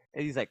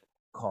 and he's like,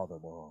 call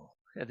them all.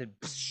 And then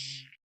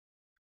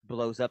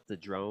blows up the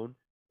drone.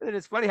 And then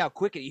it's funny how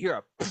quick you hear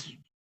a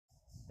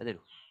and then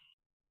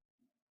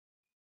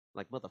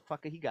like,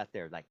 motherfucker, he got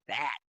there like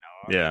that,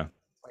 dog. Yeah.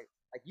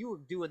 Like you were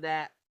doing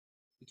that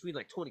between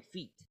like 20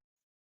 feet.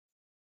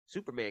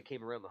 Superman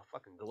came around the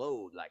fucking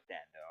globe like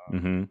that,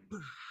 dog. Mm-hmm.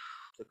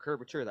 The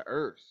curvature of the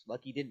earth.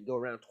 Lucky he didn't go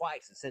around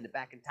twice and send it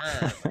back in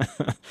time.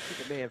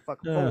 Superman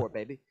fucking forward,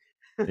 baby.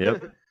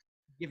 Yep.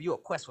 Give you a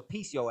quest for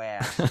peace, your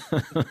ass.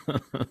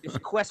 It's a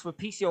quest for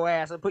peace, your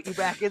ass, and put you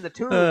back in the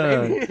tomb,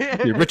 baby.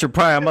 You Richard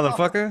Pryor,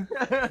 motherfucker.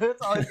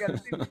 That's all you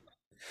gotta do.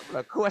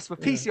 A quest for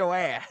peace, your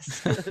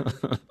ass.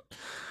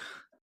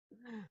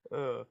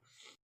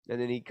 And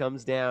then he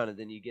comes down, and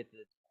then you get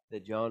the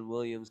John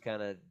Williams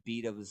kind of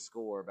beat of his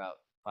score about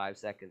 5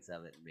 seconds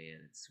of it, man,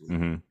 it's sweet.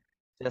 Mm-hmm.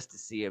 Just to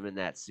see him in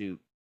that suit,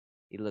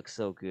 he looks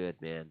so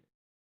good, man.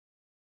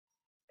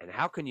 And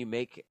how do you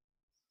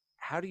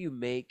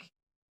make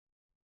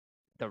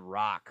The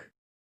Rock,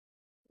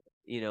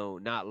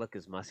 not look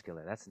as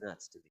muscular? That's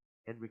nuts to me.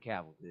 Henry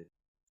Cavill, dude,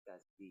 this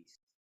guy's a beast.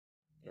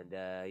 And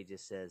he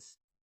just says,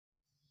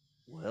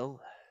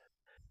 "Well,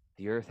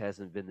 the Earth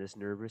hasn't been this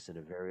nervous in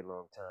a very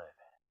long time.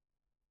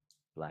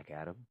 Black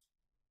Adam,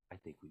 I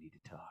think we need to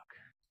talk."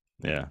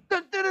 Yeah.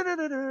 Dun, dun, dun,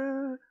 dun,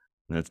 dun.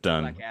 It's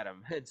done. Black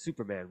Adam and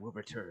Superman will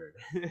return.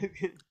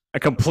 A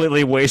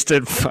completely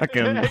wasted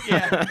fucking.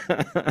 Yeah.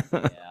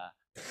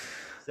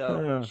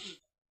 So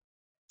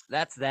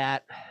that's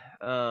that.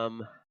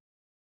 I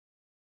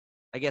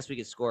guess we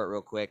could score it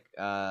real quick.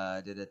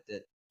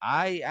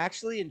 I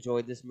actually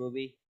enjoyed this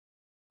movie.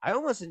 I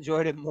almost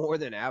enjoyed it more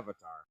than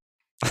Avatar.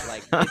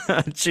 Like,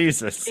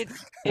 Jesus,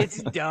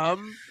 it's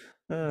dumb,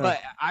 but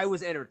I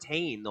was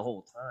entertained the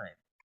whole time.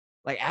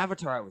 Like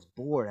Avatar, I was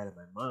bored out of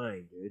my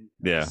mind, dude.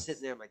 Yeah, I was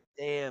sitting there, I'm like,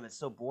 damn, it's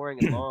so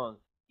boring and long.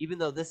 Even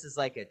though this is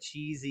like a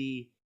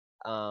cheesy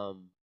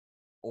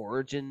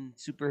origin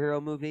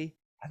superhero movie,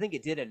 I think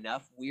it did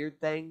enough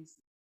weird things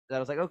that I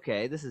was like,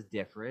 okay, this is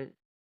different.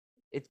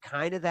 It's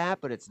kind of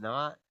that, but it's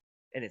not,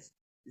 and it's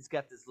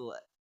got this little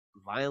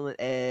violent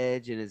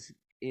edge, and it's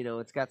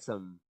got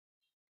some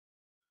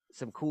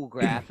cool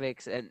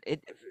graphics, and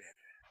it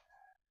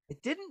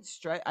didn't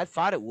strike. I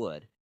thought it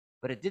would,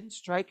 but it didn't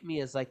strike me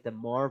as like the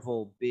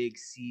Marvel big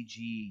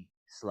CG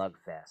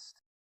slugfest.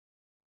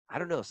 I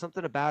don't know,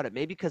 something about it.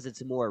 Maybe because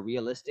it's more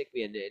realistic,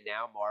 and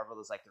now Marvel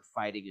is like they're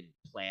fighting in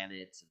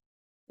planets,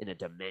 in a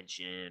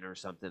dimension or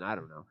something. I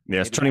don't know.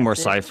 Yeah, it's turning more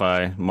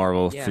sci-fi.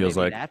 Marvel feels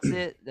like that's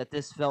it. That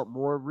this felt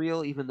more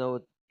real, even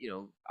though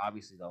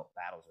obviously the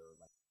battles are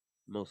like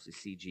mostly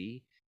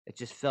CG. It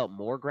just felt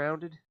more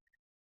grounded.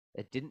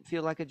 It didn't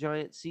feel like a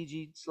giant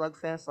CG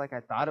slugfest like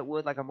I thought it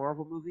would, like a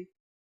Marvel movie.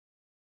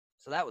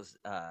 So that was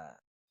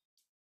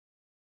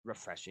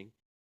refreshing.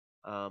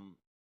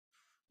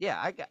 Yeah,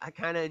 I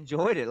kind of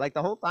enjoyed it. Like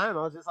the whole time,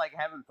 I was just like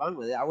having fun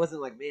with it. I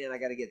wasn't like, man, I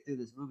got to get through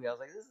this movie. I was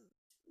like, this is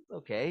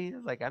okay.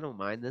 Like I don't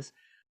mind this.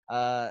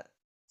 So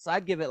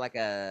I'd give it like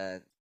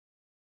a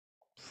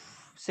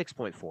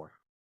 6.4.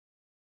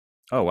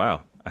 Oh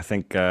wow, I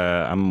think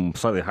I'm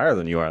slightly higher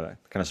than you are. That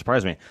kind of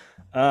surprised me.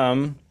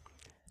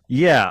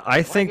 Yeah,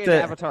 I think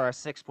that Avatar a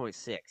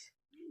 6.6.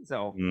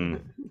 So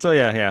so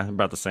yeah,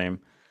 about the same.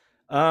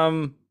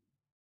 I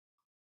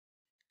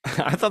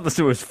thought this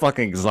was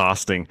fucking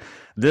exhausting.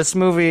 This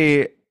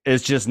movie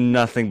is just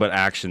nothing but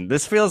action.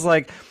 This feels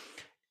like,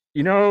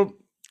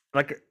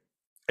 like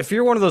if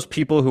you're one of those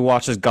people who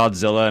watches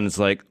Godzilla and it's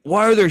like,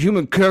 why are there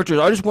human characters?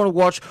 I just want to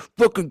watch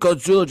fucking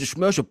Godzilla just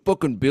smash a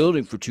fucking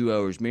building for 2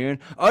 hours, man.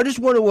 I just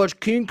want to watch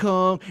King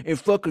Kong and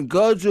fucking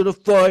Godzilla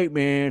fight,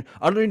 man.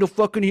 I don't need no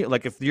fucking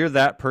like if you're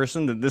that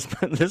person, then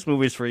this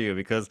movie's for you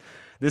because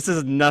this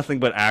is nothing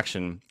but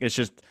action. It's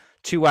just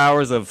 2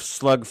 hours of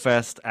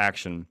slugfest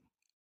action.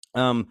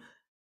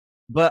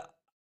 But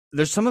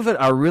there's some of it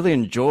I really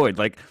enjoyed.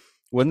 Like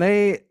when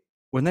they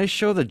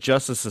show the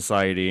Justice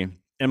Society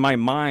in my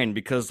mind,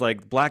 because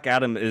like Black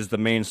Adam is the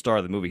main star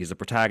of the movie. He's the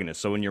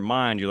protagonist. So in your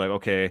mind, you're like,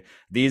 okay,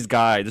 this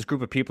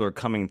group of people are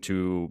coming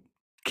to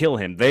kill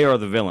him. They are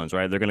the villains,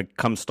 right? They're going to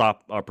come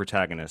stop our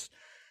protagonist.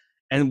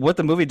 And what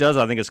the movie does,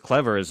 I think, is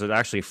clever, is it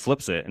actually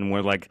flips it. And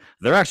we're like,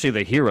 they're actually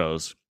the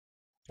heroes.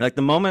 Like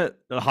the moment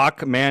the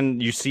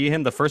Hawkman, you see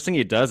him, the first thing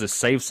he does is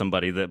save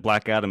somebody that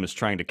Black Adam is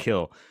trying to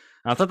kill.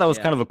 And I thought that was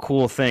kind of a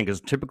cool thing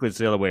because typically it's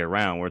the other way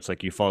around where it's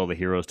like you follow the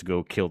heroes to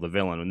go kill the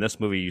villain. In this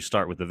movie, you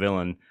start with the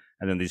villain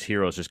and then these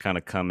heroes just kind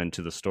of come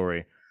into the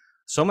story.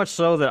 So much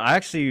so that I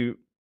actually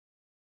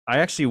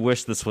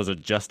wish this was a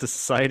Justice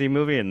Society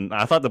movie, and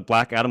I thought the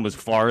Black Adam was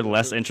far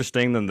less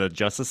interesting than the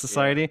Justice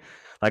Society. Yeah.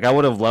 Like I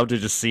would have loved to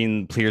just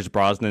seen Pierce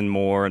Brosnan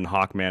more and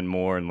Hawkman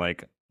more and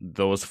like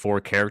those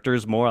four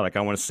characters more. Like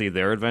I want to see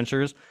their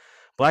adventures.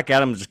 Black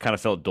Adam just kind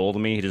of felt dull to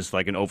me. He's just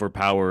like an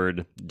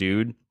overpowered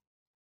dude.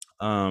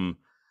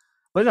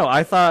 But no,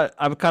 I thought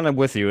I'm kind of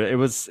with you. It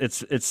was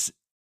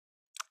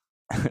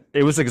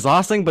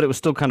exhausting, but it was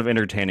still kind of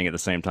entertaining at the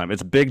same time.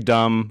 It's big,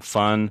 dumb,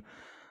 fun.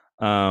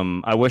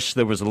 I wish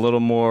there was a little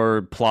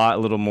more plot, a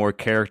little more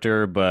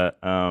character, but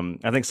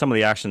I think some of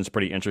the action is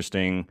pretty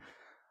interesting.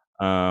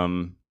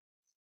 I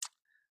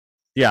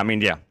was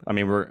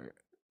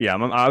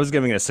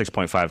giving it a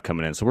 6.5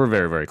 coming in, so we're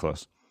very, very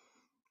close.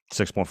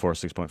 6.4,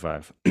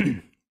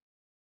 6.5.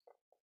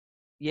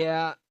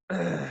 Yeah,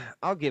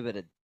 I'll give it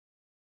a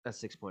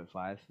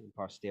 6.5 in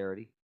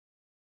posterity.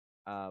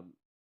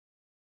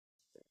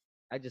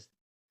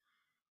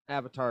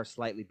 Avatar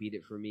slightly beat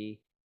it for me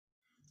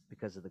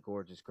because of the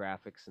gorgeous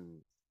graphics,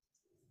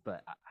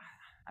 but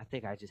I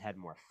think I just had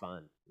more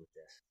fun with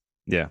this.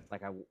 Yeah,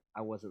 like I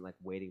wasn't like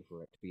waiting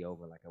for it to be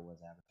over like I was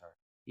Avatar.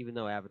 Even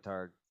though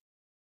Avatar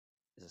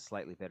is a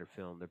slightly better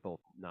film, they're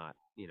both not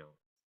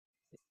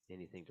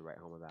anything to write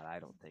home about. I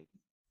don't think.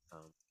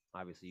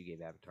 Obviously, you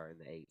gave Avatar in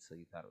the 8, so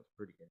you thought it was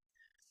pretty good.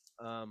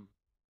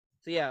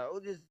 So yeah,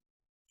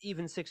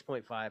 even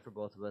 6.5 for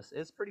both of us.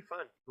 It's pretty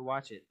fun to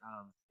watch it.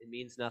 It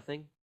means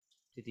nothing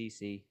to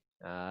DC.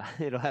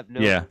 It'll have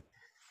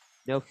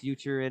no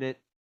future in it,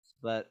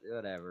 but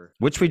whatever.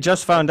 Which we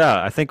just found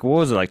out. I think, what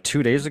was it, like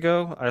 2 days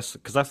ago?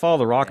 Because I follow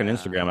The Rock on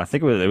Instagram. I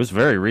think it was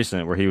very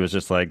recent, where he was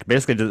just like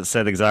basically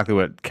said exactly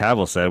what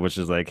Cavill said, which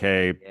is like,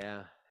 "Hey,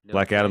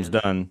 Black Adam's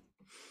done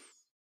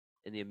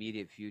in the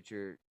immediate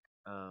future."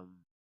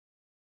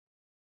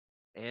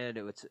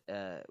 And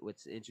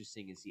what's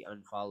interesting is he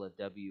unfollowed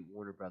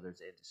Warner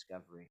Brothers and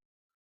Discovery.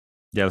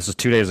 Yeah, this is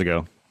 2 days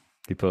ago.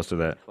 He posted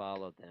that.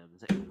 Followed them.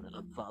 It's like,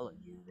 unfollow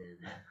you, then.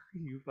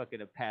 You fucking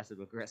a passive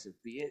aggressive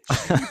bitch.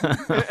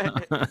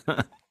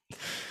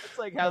 It's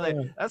like how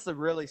that's the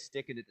really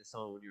sticking it to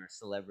someone when you're a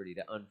celebrity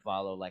to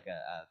unfollow like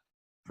a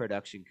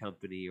production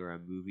company or a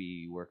movie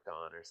you worked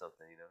on or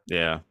something, you know?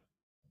 Yeah.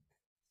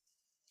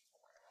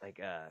 Like,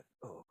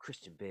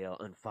 Christian Bale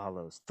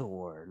unfollows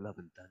Thor, Love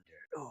and Thunder.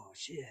 Oh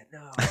shit,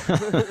 no.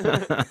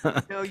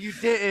 No, you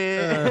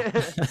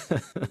didn't.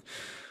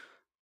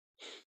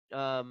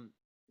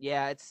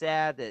 Yeah, it's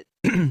sad that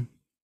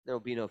there'll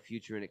be no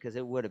future in it because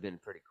it would have been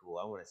pretty cool.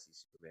 I want to see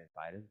Superman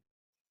fight him,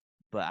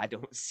 but I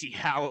don't see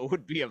how it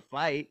would be a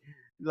fight.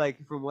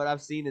 Like, from what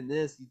I've seen in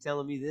this, you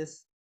telling me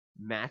this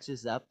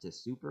matches up to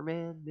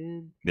Superman,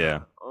 dude?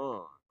 Yeah.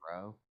 Oh,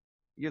 bro,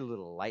 your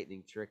little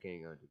lightning trick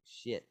ain't gonna do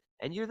shit.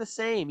 And you're the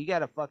same. You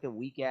got a fucking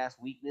weak-ass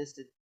weakness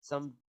to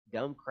some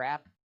dumb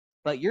crap.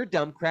 But your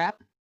dumb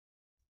crap,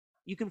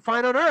 you can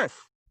find on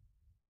Earth.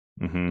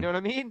 Mm-hmm. You know what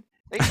I mean?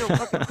 Ain't no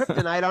fucking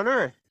kryptonite on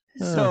Earth.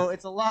 So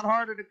it's a lot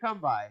harder to come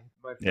by,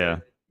 my friend. Yeah.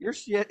 Your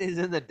shit is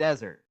in the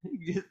desert.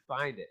 You just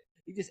find it.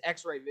 You just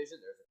X-ray vision,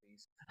 there's a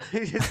piece.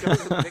 You just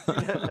goes and picks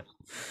it up.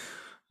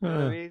 You know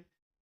what I mean?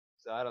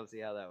 So I don't see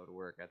how that would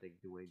work. I think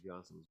Dwayne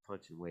Johnson was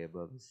punching way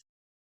above his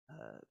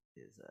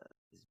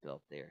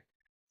belt there.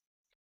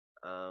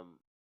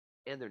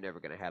 And they're never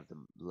gonna have the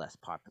less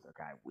popular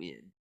guy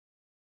win.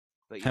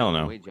 But hell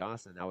no. Dwayne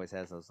Johnson always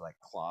has those like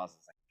clauses,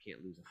 like you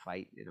can't lose a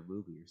fight in a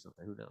movie or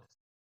something. Who knows?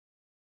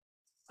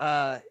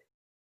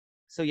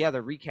 So yeah,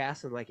 they're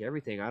recasting like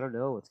everything. I don't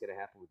know what's gonna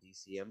happen with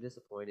DC. I'm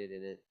disappointed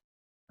in it.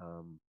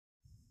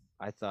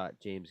 I thought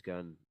James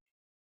Gunn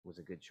was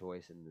a good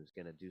choice and was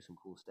gonna do some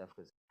cool stuff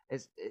because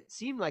it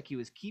seemed like he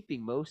was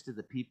keeping most of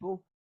the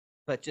people,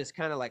 but just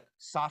kind of like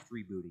soft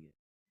rebooting it.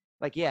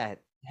 Like, yeah,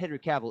 Henry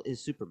Cavill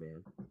is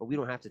Superman, but we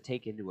don't have to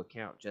take into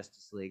account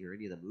Justice League or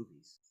any of the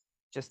movies.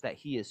 Just that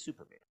he is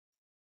Superman.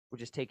 We're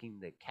just taking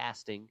the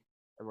casting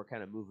and we're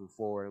kind of moving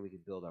forward and we can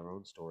build our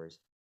own stories.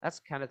 That's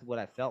kind of what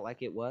I felt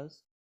like it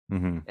was.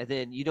 Mm-hmm. And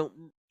then you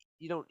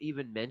don't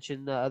even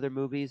mention the other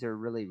movies or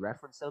really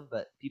reference them,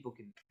 but people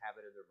can have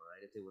it in their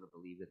mind if they want to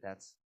believe that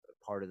that's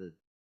part of the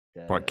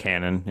part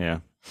canon. Yeah.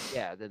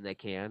 Yeah, then they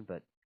can,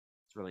 but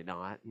it's really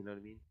not. You know what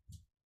I mean?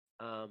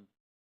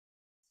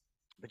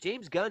 But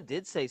James Gunn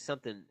did say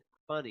something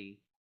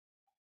funny.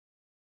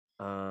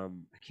 I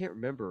can't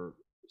remember.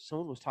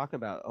 Someone was talking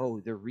about,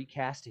 they're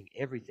recasting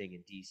everything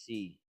in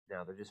DC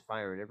now. They're just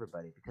firing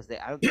everybody because they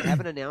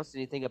haven't announced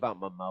anything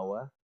about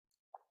Momoa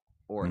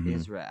or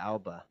Isra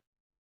Alba,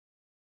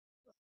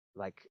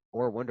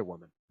 or Wonder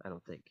Woman. I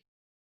don't think.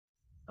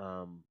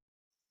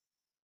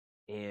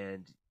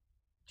 And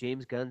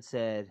James Gunn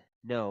said,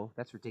 "No,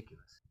 that's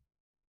ridiculous.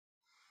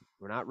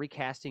 We're not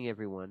recasting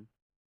everyone.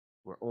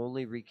 We're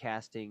only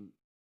recasting."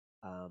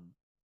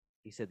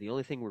 He said the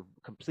only thing we're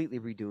completely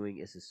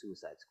redoing is the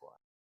Suicide Squad.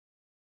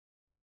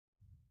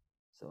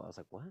 So I was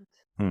like, what?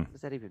 What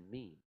does that even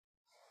mean?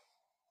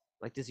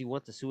 Like, does he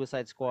want the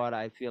Suicide Squad?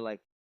 I feel like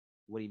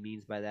what he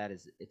means by that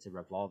is it's a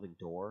revolving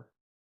door.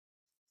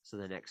 So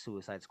the next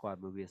Suicide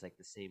Squad movie is like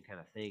the same kind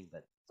of thing,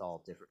 but it's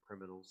all different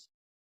criminals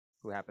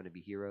who happen to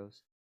be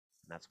heroes.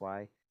 And that's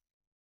why.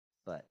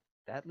 But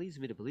that leads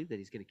me to believe that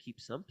he's going to keep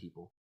some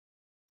people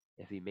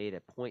if he made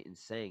a point in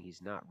saying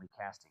he's not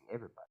recasting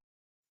everybody.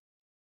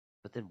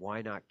 But then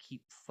why not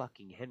keep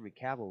fucking Henry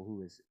Cavill,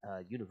 who is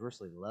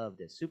universally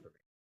loved as Superman?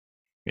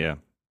 Yeah.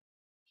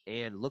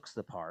 And looks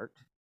the part,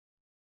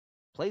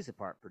 plays the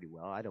part pretty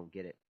well. I don't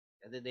get it.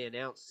 And then they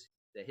announced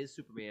that his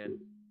Superman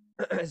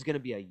is going to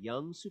be a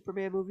young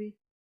Superman movie.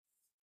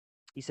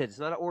 He said it's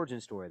not an origin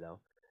story,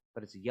 though,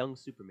 but it's a young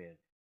Superman.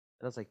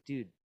 And I was like,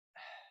 dude,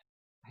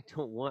 I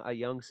don't want a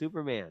young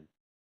Superman.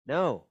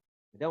 No,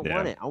 I don't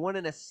want it. I want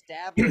an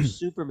established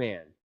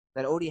Superman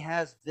that already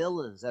has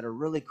villains that are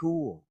really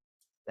cool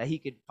that he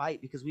could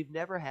fight, because we've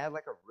never had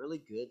like a really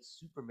good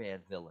Superman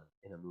villain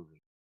in a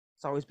movie.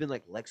 It's always been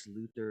like Lex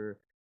Luthor,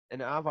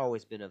 and I've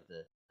always been of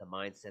the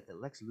mindset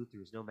that Lex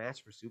Luthor is no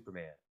match for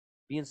Superman.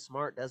 Being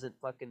smart doesn't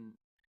fucking,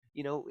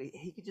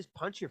 he could just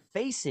punch your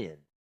face in.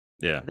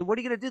 Yeah. And then what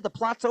are you gonna do? The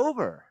plot's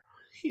over.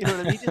 You know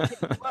what I mean? Just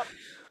pick you up,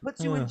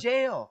 puts you in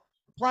jail.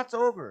 The plot's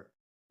over.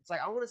 It's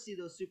like I want to see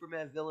those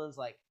Superman villains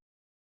like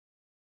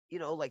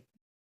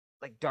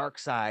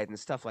Darkseid and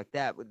stuff like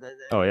that. But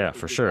then,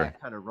 for sure.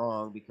 That kind of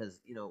wrong because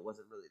it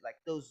wasn't really like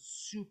those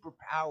super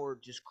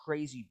powered, just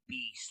crazy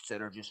beasts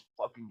that are just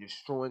fucking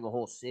destroying a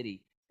whole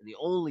city, and the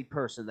only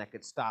person that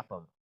could stop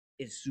them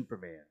is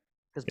Superman.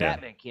 Because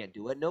Batman can't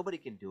do it. Nobody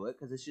can do it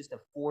because it's just a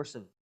force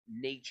of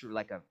nature,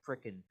 like a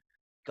freaking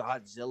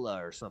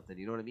Godzilla or something.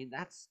 You know what I mean?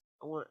 I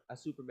want a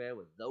Superman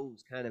with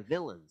those kind of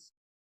villains.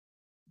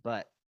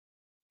 But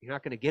you're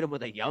not going to get him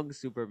with a young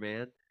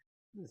Superman.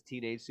 This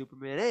teenage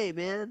Superman. Hey,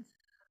 man.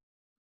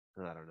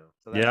 I don't know.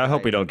 So yeah, I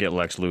hope we don't get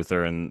Lex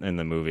Luthor in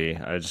the movie.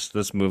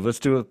 Let's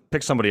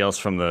pick somebody else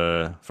from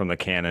the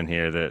canon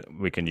here that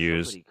we can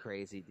use. Somebody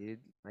crazy, dude.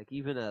 Like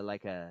even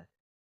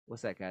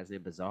what's that guy's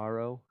name?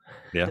 Bizarro.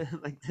 Yeah.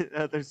 Like the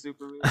other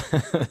Superman.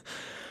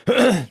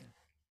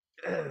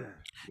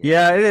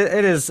 Yeah,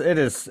 it is.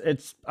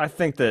 It's. I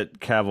think that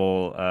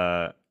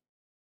Cavill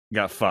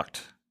got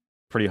fucked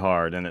pretty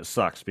hard, and it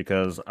sucks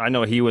because I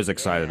know he was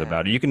excited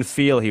about it. You can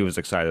feel he was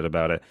excited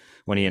about it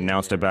when he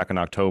announced it back in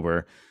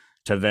October.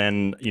 To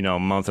then, a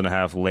month and a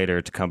half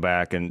later to come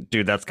back and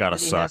dude, that's gotta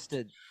suck.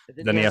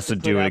 Then he has to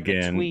do it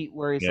again. Tweet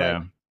where he's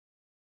like,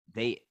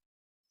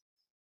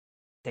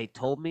 they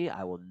told me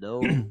I will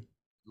no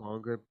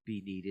longer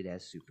be needed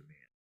as Superman,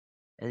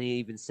 and he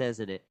even says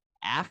in it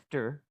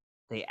after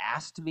they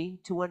asked me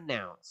to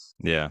announce.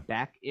 Yeah.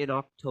 Back in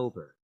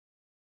October,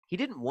 he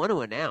didn't want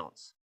to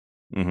announce.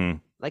 Mm-hmm.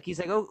 Like he's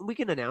like, oh, we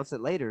can announce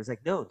it later. It's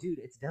like, no, dude,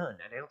 it's done.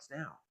 Announce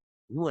now.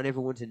 We want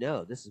everyone to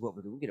know this is what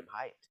we're doing. We get him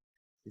hyped.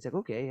 He's like,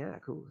 okay, yeah,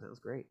 cool, sounds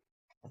great.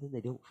 And then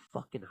they don't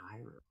fucking hire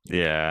him.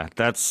 Yeah,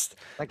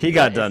 he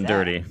got done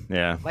dirty.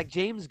 Yeah, like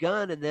James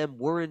Gunn and them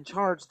were in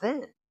charge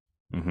then.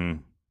 Mm-hmm.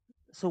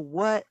 So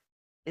what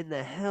in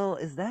the hell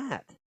is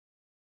that?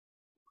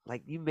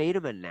 Like you made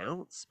him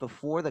announce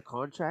before the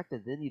contract,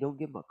 and then you don't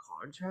give him a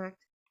contract.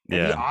 And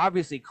yeah, he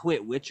obviously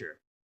quit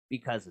Witcher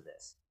because of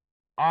this.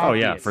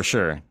 Obviously. Oh yeah,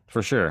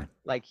 for sure.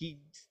 Like he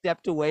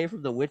stepped away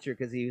from The Witcher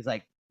because he was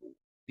like,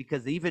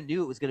 because they even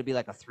knew it was going to be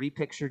like a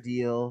 3-picture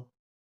deal.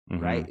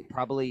 Mm-hmm. Right,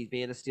 probably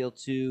Man of Steel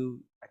 2,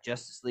 a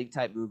Justice League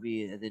type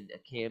movie, and then a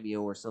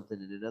cameo or something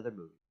in another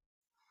movie.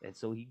 And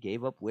so he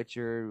gave up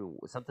Witcher,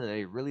 something that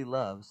he really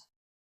loves.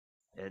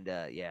 And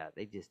yeah,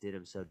 they just did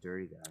him so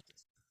dirty that.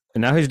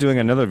 And now he's doing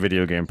another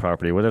video game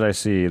property. What did I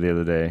see the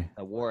other day?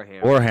 A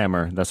Warhammer.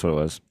 Warhammer, that's what it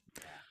was.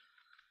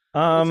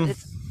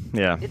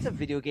 Yeah. It's a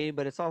video game,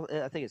 but it's all.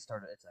 I think it's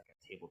like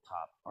a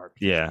tabletop RPG.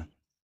 Yeah.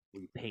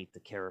 Where you paint the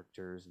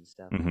characters and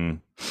stuff. Mm-hmm.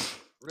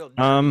 Real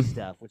nerdy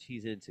stuff, which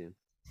he's into.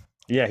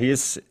 Yeah,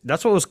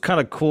 that's what was kind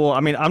of cool.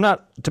 I mean,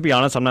 to be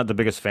honest, I'm not the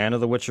biggest fan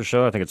of the Witcher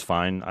show. I think it's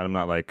fine. I'm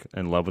not like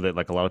in love with it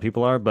like a lot of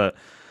people are. But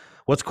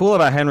what's cool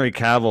about Henry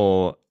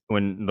Cavill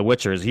when The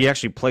Witcher is he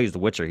actually plays The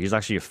Witcher. He's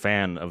actually a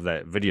fan of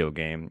that video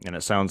game. And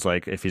it sounds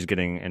like if he's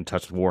getting in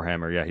touch with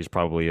Warhammer, yeah, he's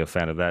probably a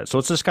fan of that. So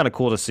it's just kind of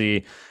cool to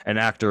see an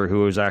actor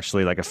who is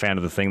actually like a fan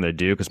of the thing they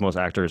do, because most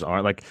actors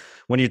aren't. Like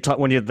when they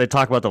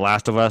talk about The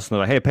Last of Us and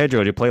they're like, hey,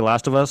 Pedro, do you play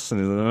Last of Us? And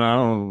he's like, I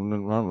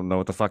don't know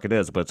what the fuck it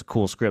is, but it's a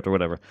cool script or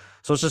whatever.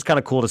 So it's just kind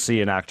of cool to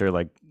see an actor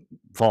like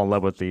fall in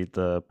love with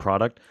the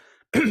product.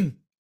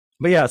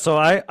 But yeah, so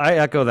I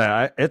echo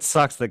that. It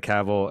sucks that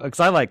Cavill, because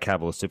I like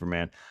Cavill as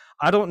Superman.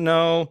 I don't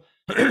know.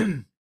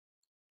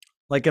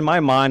 Like in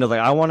my mind,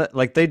 like I want to,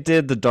 like they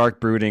did the dark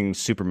brooding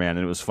Superman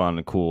and it was fun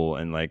and cool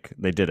and like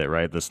they did it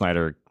right, the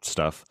Snyder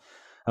stuff.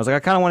 I was like, I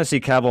kind of want to see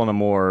Cavill in a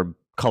more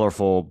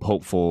colorful,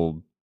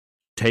 hopeful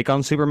take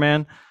on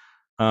Superman.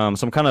 So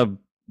I'm kind of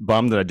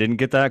bummed that I didn't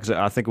get that, because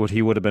I think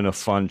he would have been a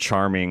fun,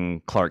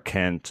 charming Clark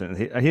Kent, and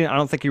I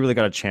don't think he really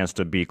got a chance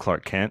to be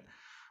Clark Kent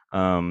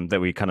that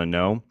we kind of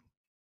know.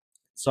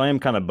 So I am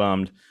kind of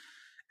bummed.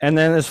 And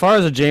then as far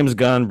as a James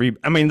Gunn,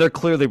 they're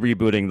clearly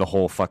rebooting the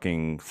whole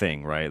fucking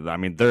thing, right? I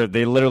mean,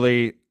 they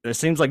literally, it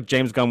seems like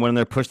James Gunn went in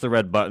there, pushed the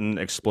red button,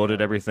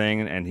 exploded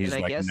everything, and he's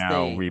like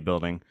now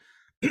rebuilding.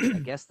 I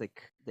guess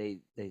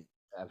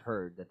I've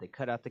heard that they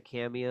cut out the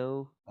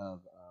cameo of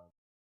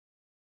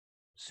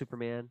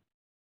Superman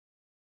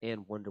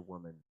and Wonder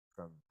Woman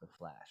from The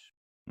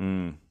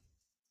Flash.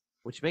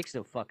 Which makes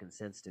no fucking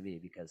sense to me,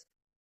 because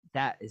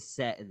that is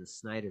set in the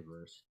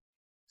Snyderverse.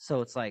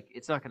 So it's like,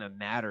 it's not going to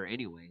matter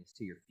anyways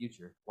to your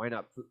future. Why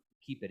not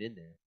keep it in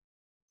there?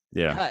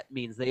 Yeah. Cut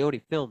means they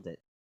already filmed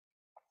it.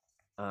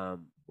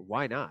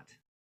 Why not?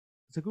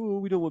 It's like, oh,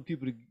 we don't want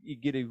people to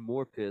get even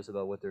more pissed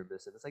about what they're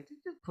missing. It's like,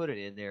 just put it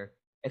in there.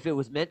 If it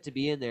was meant to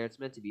be in there, it's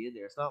meant to be in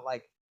there. It's not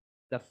like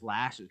The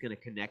Flash is going to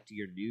connect to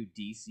your new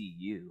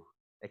DCU.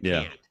 It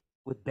can't.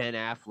 With Ben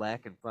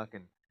Affleck and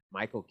fucking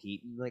Michael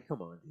Keaton. Like,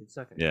 come on. It's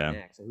not going to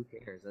connect. So who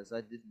cares?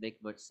 That didn't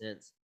make much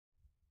sense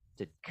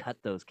to cut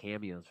those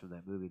cameos from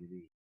that movie to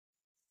me.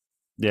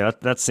 Yeah,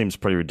 that seems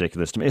pretty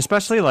ridiculous to me.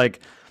 Especially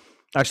like,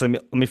 actually,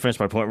 let me finish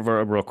my point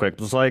real quick.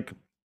 It's like,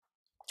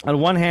 on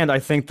one hand, I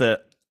think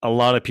that a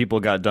lot of people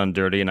got done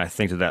dirty, and I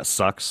think that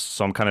sucks.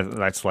 So I'm kind of,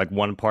 that's like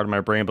one part of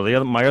my brain.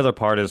 But my other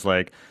part is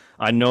like,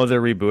 I know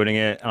they're rebooting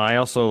it, and I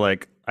also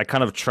like, I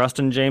kind of trust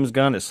in James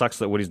Gunn. It sucks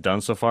that what he's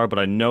done so far, but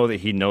I know that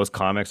he knows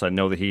comics. I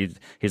know that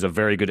he's a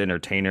very good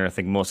entertainer. I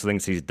think most of the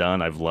things he's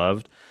done, I've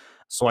loved.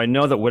 So I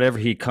know that whatever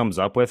he comes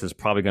up with is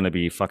probably going to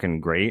be fucking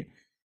great.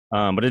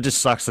 But it just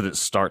sucks that it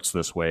starts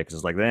this way, because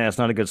it's like, it's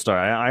not a good start.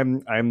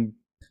 I'm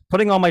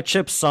putting all my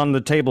chips on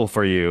the table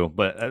for you,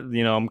 but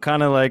I'm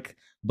kind of like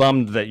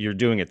bummed that you're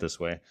doing it this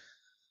way.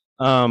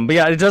 But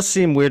yeah, it does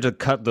seem weird to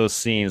cut those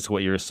scenes,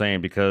 what you were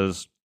saying,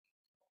 because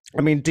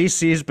I mean,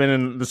 DC's been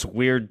in this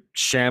weird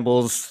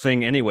shambles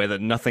thing anyway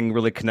that nothing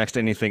really connects to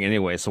anything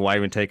anyway. So why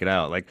even take it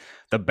out? Like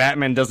the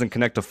Batman doesn't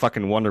connect to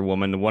fucking Wonder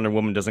Woman. The Wonder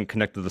Woman doesn't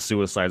connect to the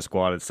Suicide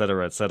Squad, et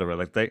cetera, et cetera.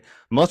 Like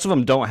most of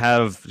them don't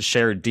have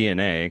shared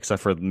DNA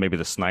except for maybe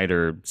the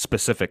Snyder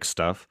specific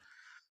stuff.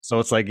 So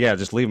it's like, yeah,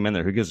 just leave them in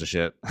there. Who gives a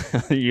shit?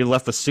 You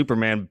left the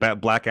Superman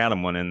Black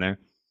Adam one in there.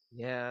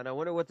 Yeah, and I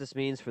wonder what this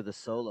means for the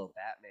solo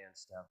Batman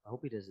stuff. I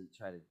hope he doesn't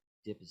try to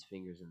dip his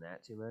fingers in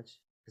that too much,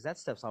 because that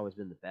stuff's always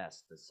been the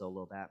best. The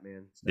solo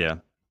Batman stuff. Yeah.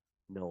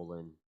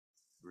 Nolan,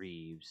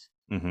 Reeves,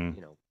 mm-hmm.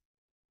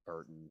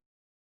 Burton.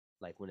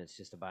 Like when it's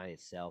just by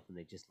itself and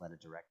they just let a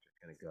director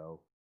kind of go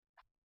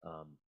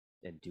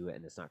and do it,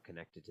 and it's not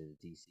connected to the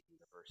DC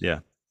universe. Yeah.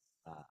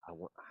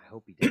 I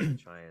hope he doesn't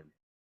try and,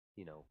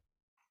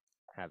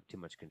 have too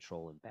much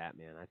control in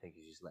Batman. I think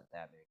you just let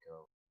Batman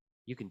go.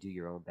 You can do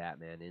your own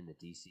Batman in the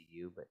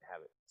DCU, but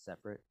have it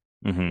separate.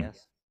 Mm-hmm. I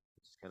guess,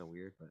 which is kind of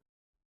weird. But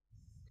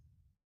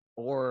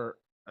or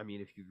I mean,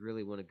 if you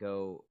really want to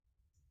go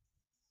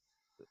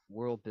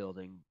world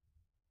building,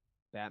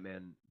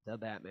 the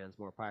Batman's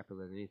more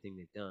popular than anything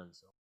they've done.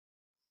 So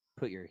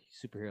put your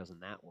superheroes in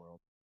that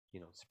world.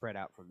 Spread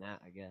out from that.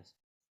 I guess.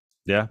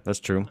 Yeah, that's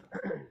true.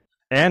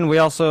 And we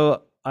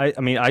also, I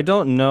mean, I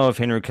don't know if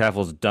Henry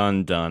Cavill's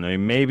done. I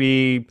mean,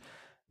 maybe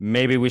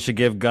we should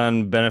give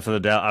Gunn benefit of the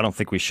doubt. I don't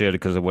think we should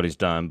because of what he's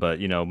done, but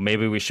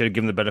maybe we should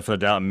give him the benefit of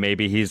the doubt.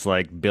 Maybe he's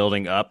like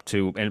building up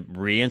to and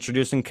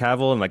reintroducing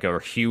Cavill in like a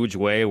huge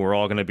way. We're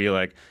all going to be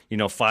like,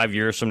 5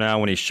 years from now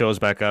when he shows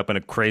back up in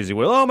a crazy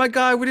way. Oh my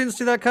God, we didn't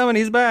see that coming.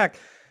 He's back.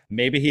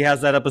 Maybe he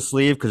has that up his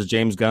sleeve because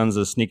James Gunn's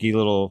a sneaky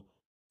little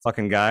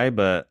fucking guy,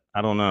 but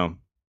I don't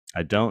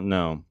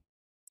know.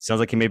 Sounds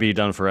like he may be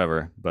done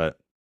forever, but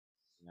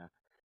yeah.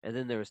 And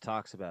then there was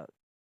talks about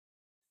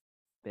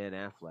Ben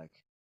Affleck.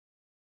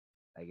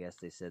 I guess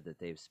they said that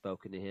they've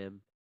spoken to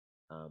him.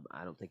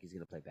 I don't think he's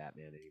going to play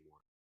Batman anymore,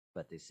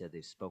 but they said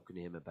they've spoken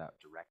to him about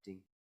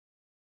directing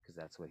because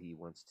that's what he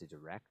wants to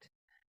direct.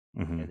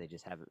 Mm-hmm. And they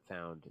just haven't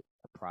found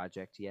a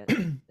project yet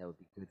that would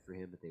be good for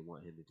him, but they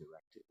want him to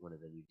direct one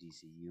of the new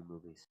DCU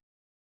movies.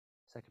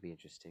 So that could be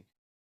interesting.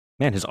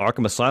 Man, his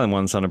Arkham Asylum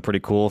one sounded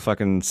pretty cool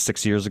fucking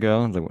 6 years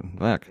ago. That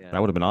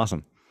would have been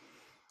awesome.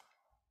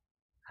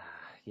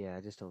 Yeah,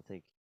 I just don't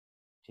think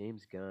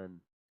James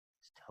Gunn's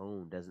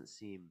tone doesn't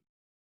seem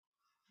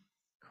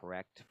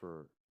correct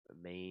for the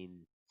main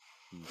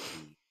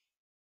DC.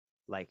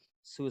 Like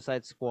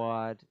Suicide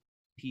Squad,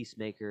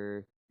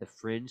 Peacemaker, the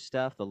fringe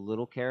stuff, the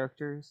little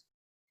characters,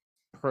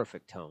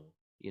 perfect tone.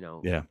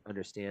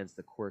 Understands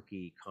the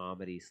quirky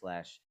comedy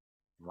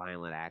 /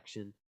 violent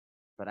action.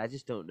 But I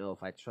just don't know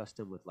if I trust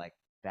him with like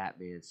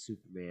Batman,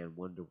 Superman,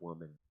 Wonder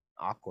Woman,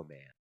 Aquaman,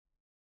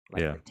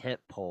 like the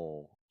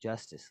tentpole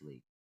Justice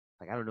League.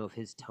 Like I don't know if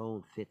his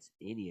tone fits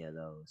any of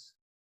those,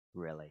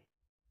 really.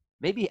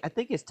 Maybe I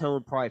think his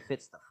tone probably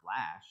fits the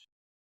Flash.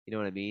 You know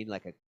what I mean?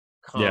 Like a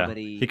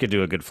comedy. Yeah, he could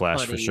do a good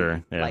Flash funny, for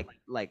sure. Yeah.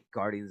 Like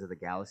Guardians of the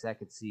Galaxy. I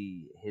could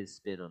see his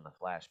spin on the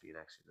Flash being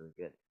actually really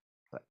good.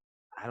 But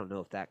I don't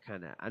know if that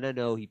kind of. I don't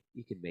know he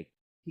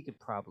could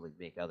probably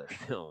make other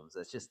films.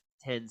 That just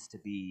tends to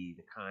be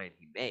the kind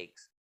he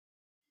makes.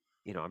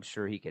 I'm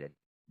sure he could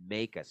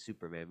make a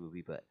Superman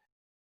movie, but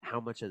how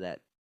much of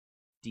that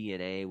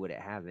DNA would it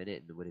have in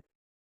it, and would it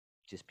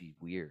just be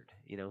weird?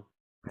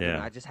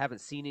 I just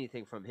haven't seen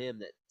anything from him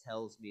that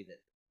tells me that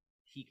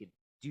he could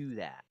do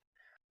that.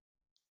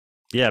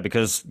 Yeah,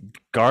 because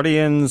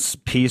Guardians,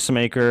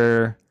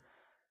 Peacemaker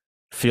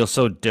feel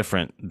so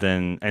different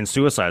and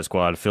Suicide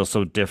Squad feels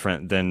so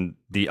different than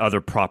the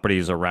other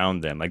properties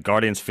around them. Like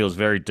Guardians feels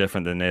very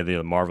different than any of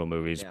the Marvel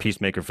movies. Yeah.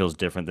 Peacemaker feels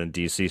different than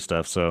DC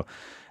stuff. So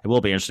it will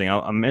be interesting.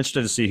 I'm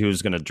interested to see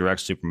who's going to direct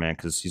Superman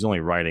because he's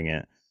only writing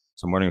it.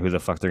 So I'm wondering who the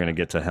fuck they're going to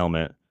get to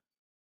helmet.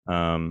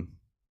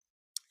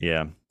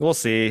 Yeah, we'll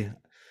see.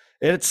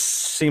 It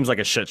seems like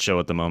a shit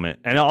show at the moment.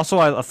 And also,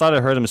 I thought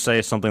I heard him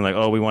say something like,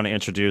 oh, we want to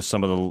introduce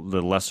some of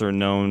the lesser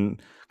known.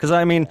 Because,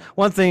 I mean,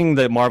 one thing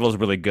that Marvel's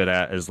really good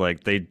at is,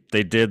 like, they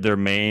did their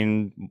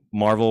main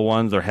Marvel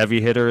ones, their heavy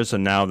hitters,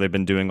 and now they've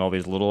been doing all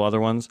these little other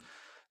ones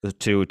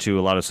to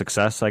a lot of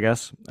success, I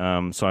guess.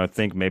 So I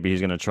think maybe he's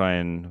going to try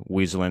and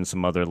weasel in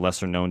some other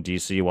lesser known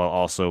DC while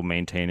also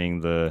maintaining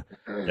the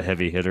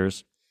heavy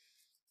hitters.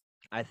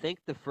 I think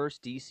the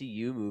first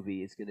DCU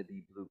movie is going to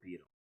be Blue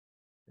Beetle.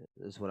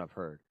 Is what I've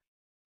heard.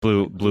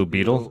 Blue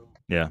Beetle?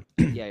 Yeah.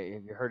 Yeah,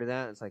 have you heard of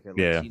that? It's like a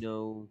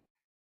Latino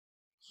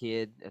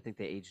kid. I think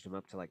they aged him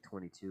up to like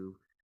 22.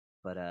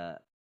 But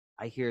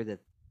I hear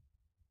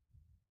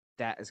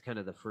that is kind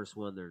of the first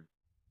one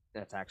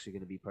that's actually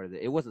going to be part of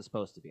it. It wasn't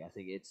supposed to be. I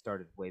think it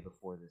started way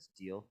before this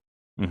deal.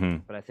 Mm-hmm.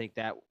 But I think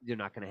that they're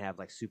not going to have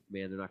like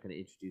Superman. They're not going to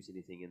introduce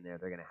anything in there.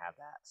 They're going to have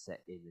that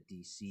set in the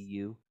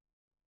DCU.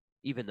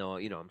 Even though,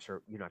 I'm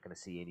sure you're not going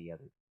to see any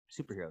other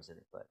superheroes in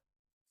it. But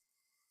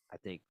I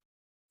think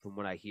from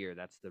what I hear,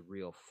 that's the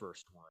real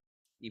first one.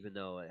 Even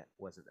though it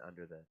wasn't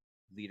under the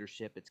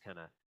leadership, it's kind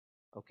of,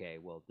 okay,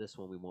 well, this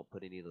one we won't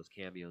put any of those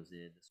cameos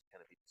in. This will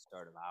kind of be the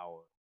start of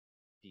our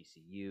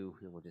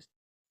DCU, and we'll just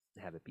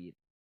have it be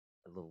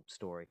a little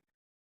story.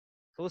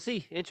 So we'll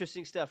see.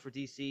 Interesting stuff for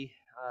DC.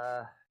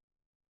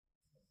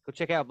 Go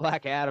check out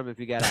Black Adam if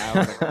you got an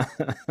hour.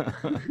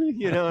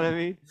 You know what I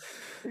mean?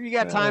 If you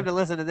got time to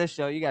listen to this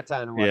show, you got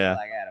time to watch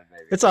Black Adam,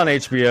 baby. It's on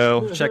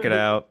HBO. Check it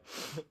out.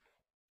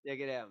 Check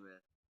it out,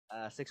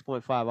 man.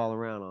 6.5 all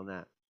around on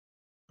that.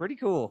 Pretty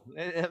cool.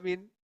 I mean,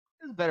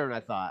 it was better than I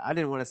thought. I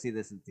didn't want to see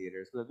this in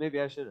theaters, but maybe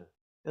I should have.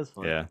 It was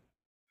fun. Yeah.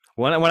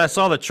 When I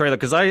saw the trailer,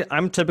 because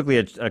I'm typically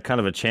a kind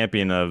of a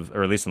champion of,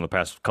 or at least in the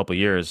past couple of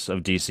years, of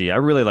DC. I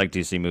really like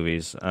DC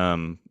movies.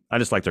 I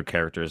just like their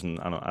characters, and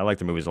I like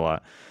their movies a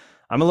lot.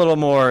 I'm a little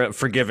more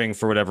forgiving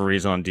for whatever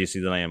reason on DC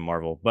than I am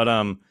Marvel. But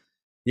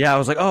yeah, I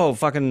was like, oh,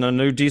 fucking a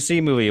new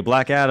DC movie,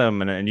 Black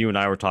Adam, and you and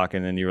I were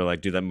talking, and you were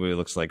like, dude, that movie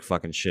looks like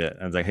fucking shit.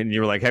 And I was like, and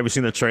you were like, have you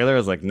seen the trailer? I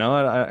was like, no,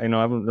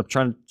 I'm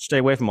trying to stay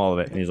away from all of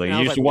it. And he's like,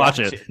 you should watch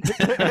it.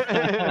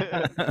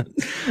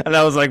 And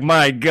I was like,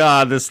 my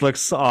God, this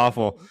looks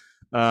awful.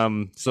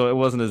 So it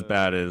wasn't as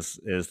bad as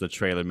the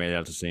trailer made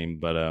out to seem,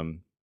 but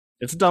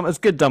it's dumb. It's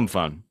good, dumb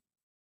fun.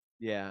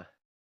 Yeah,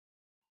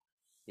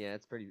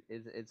 it's pretty.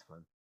 It's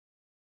fun.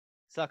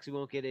 Sucks we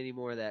won't get any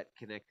more of that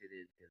connected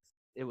in because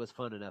it was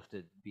fun enough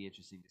to be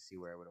interesting to see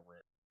where it would have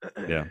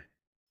went. Yeah.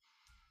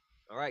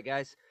 All right,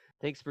 guys.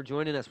 Thanks for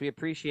joining us. We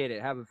appreciate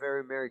it. Have a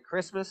very Merry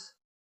Christmas.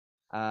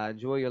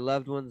 Enjoy your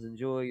loved ones.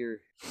 Enjoy your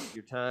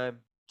time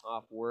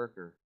off work,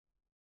 or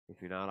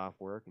if you're not off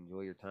work,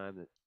 enjoy your time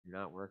that you're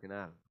not working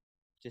out.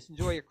 Just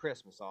enjoy your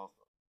Christmas also.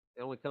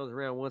 It only comes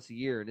around once a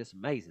year, and it's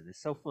amazing. It's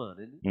so fun,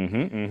 isn't it?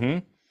 Mm-hmm, mm-hmm.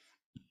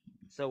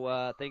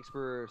 So thanks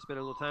for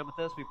spending a little time with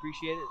us. We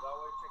appreciate it. As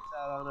always, check us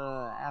out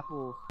on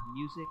Apple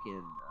Music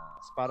and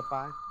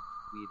Spotify.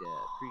 We'd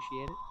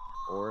appreciate it.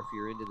 Or if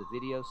you're into the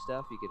video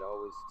stuff, you could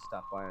always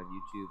stop by on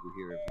YouTube. We're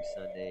here every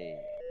Sunday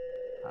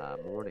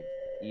morning,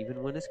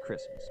 even when it's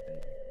Christmas,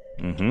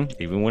 baby.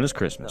 Mm-hmm. Even when it's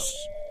Christmas.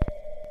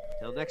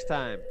 So, till next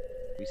time,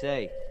 we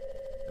say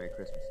Merry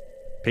Christmas.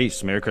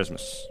 Peace. Merry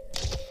Christmas.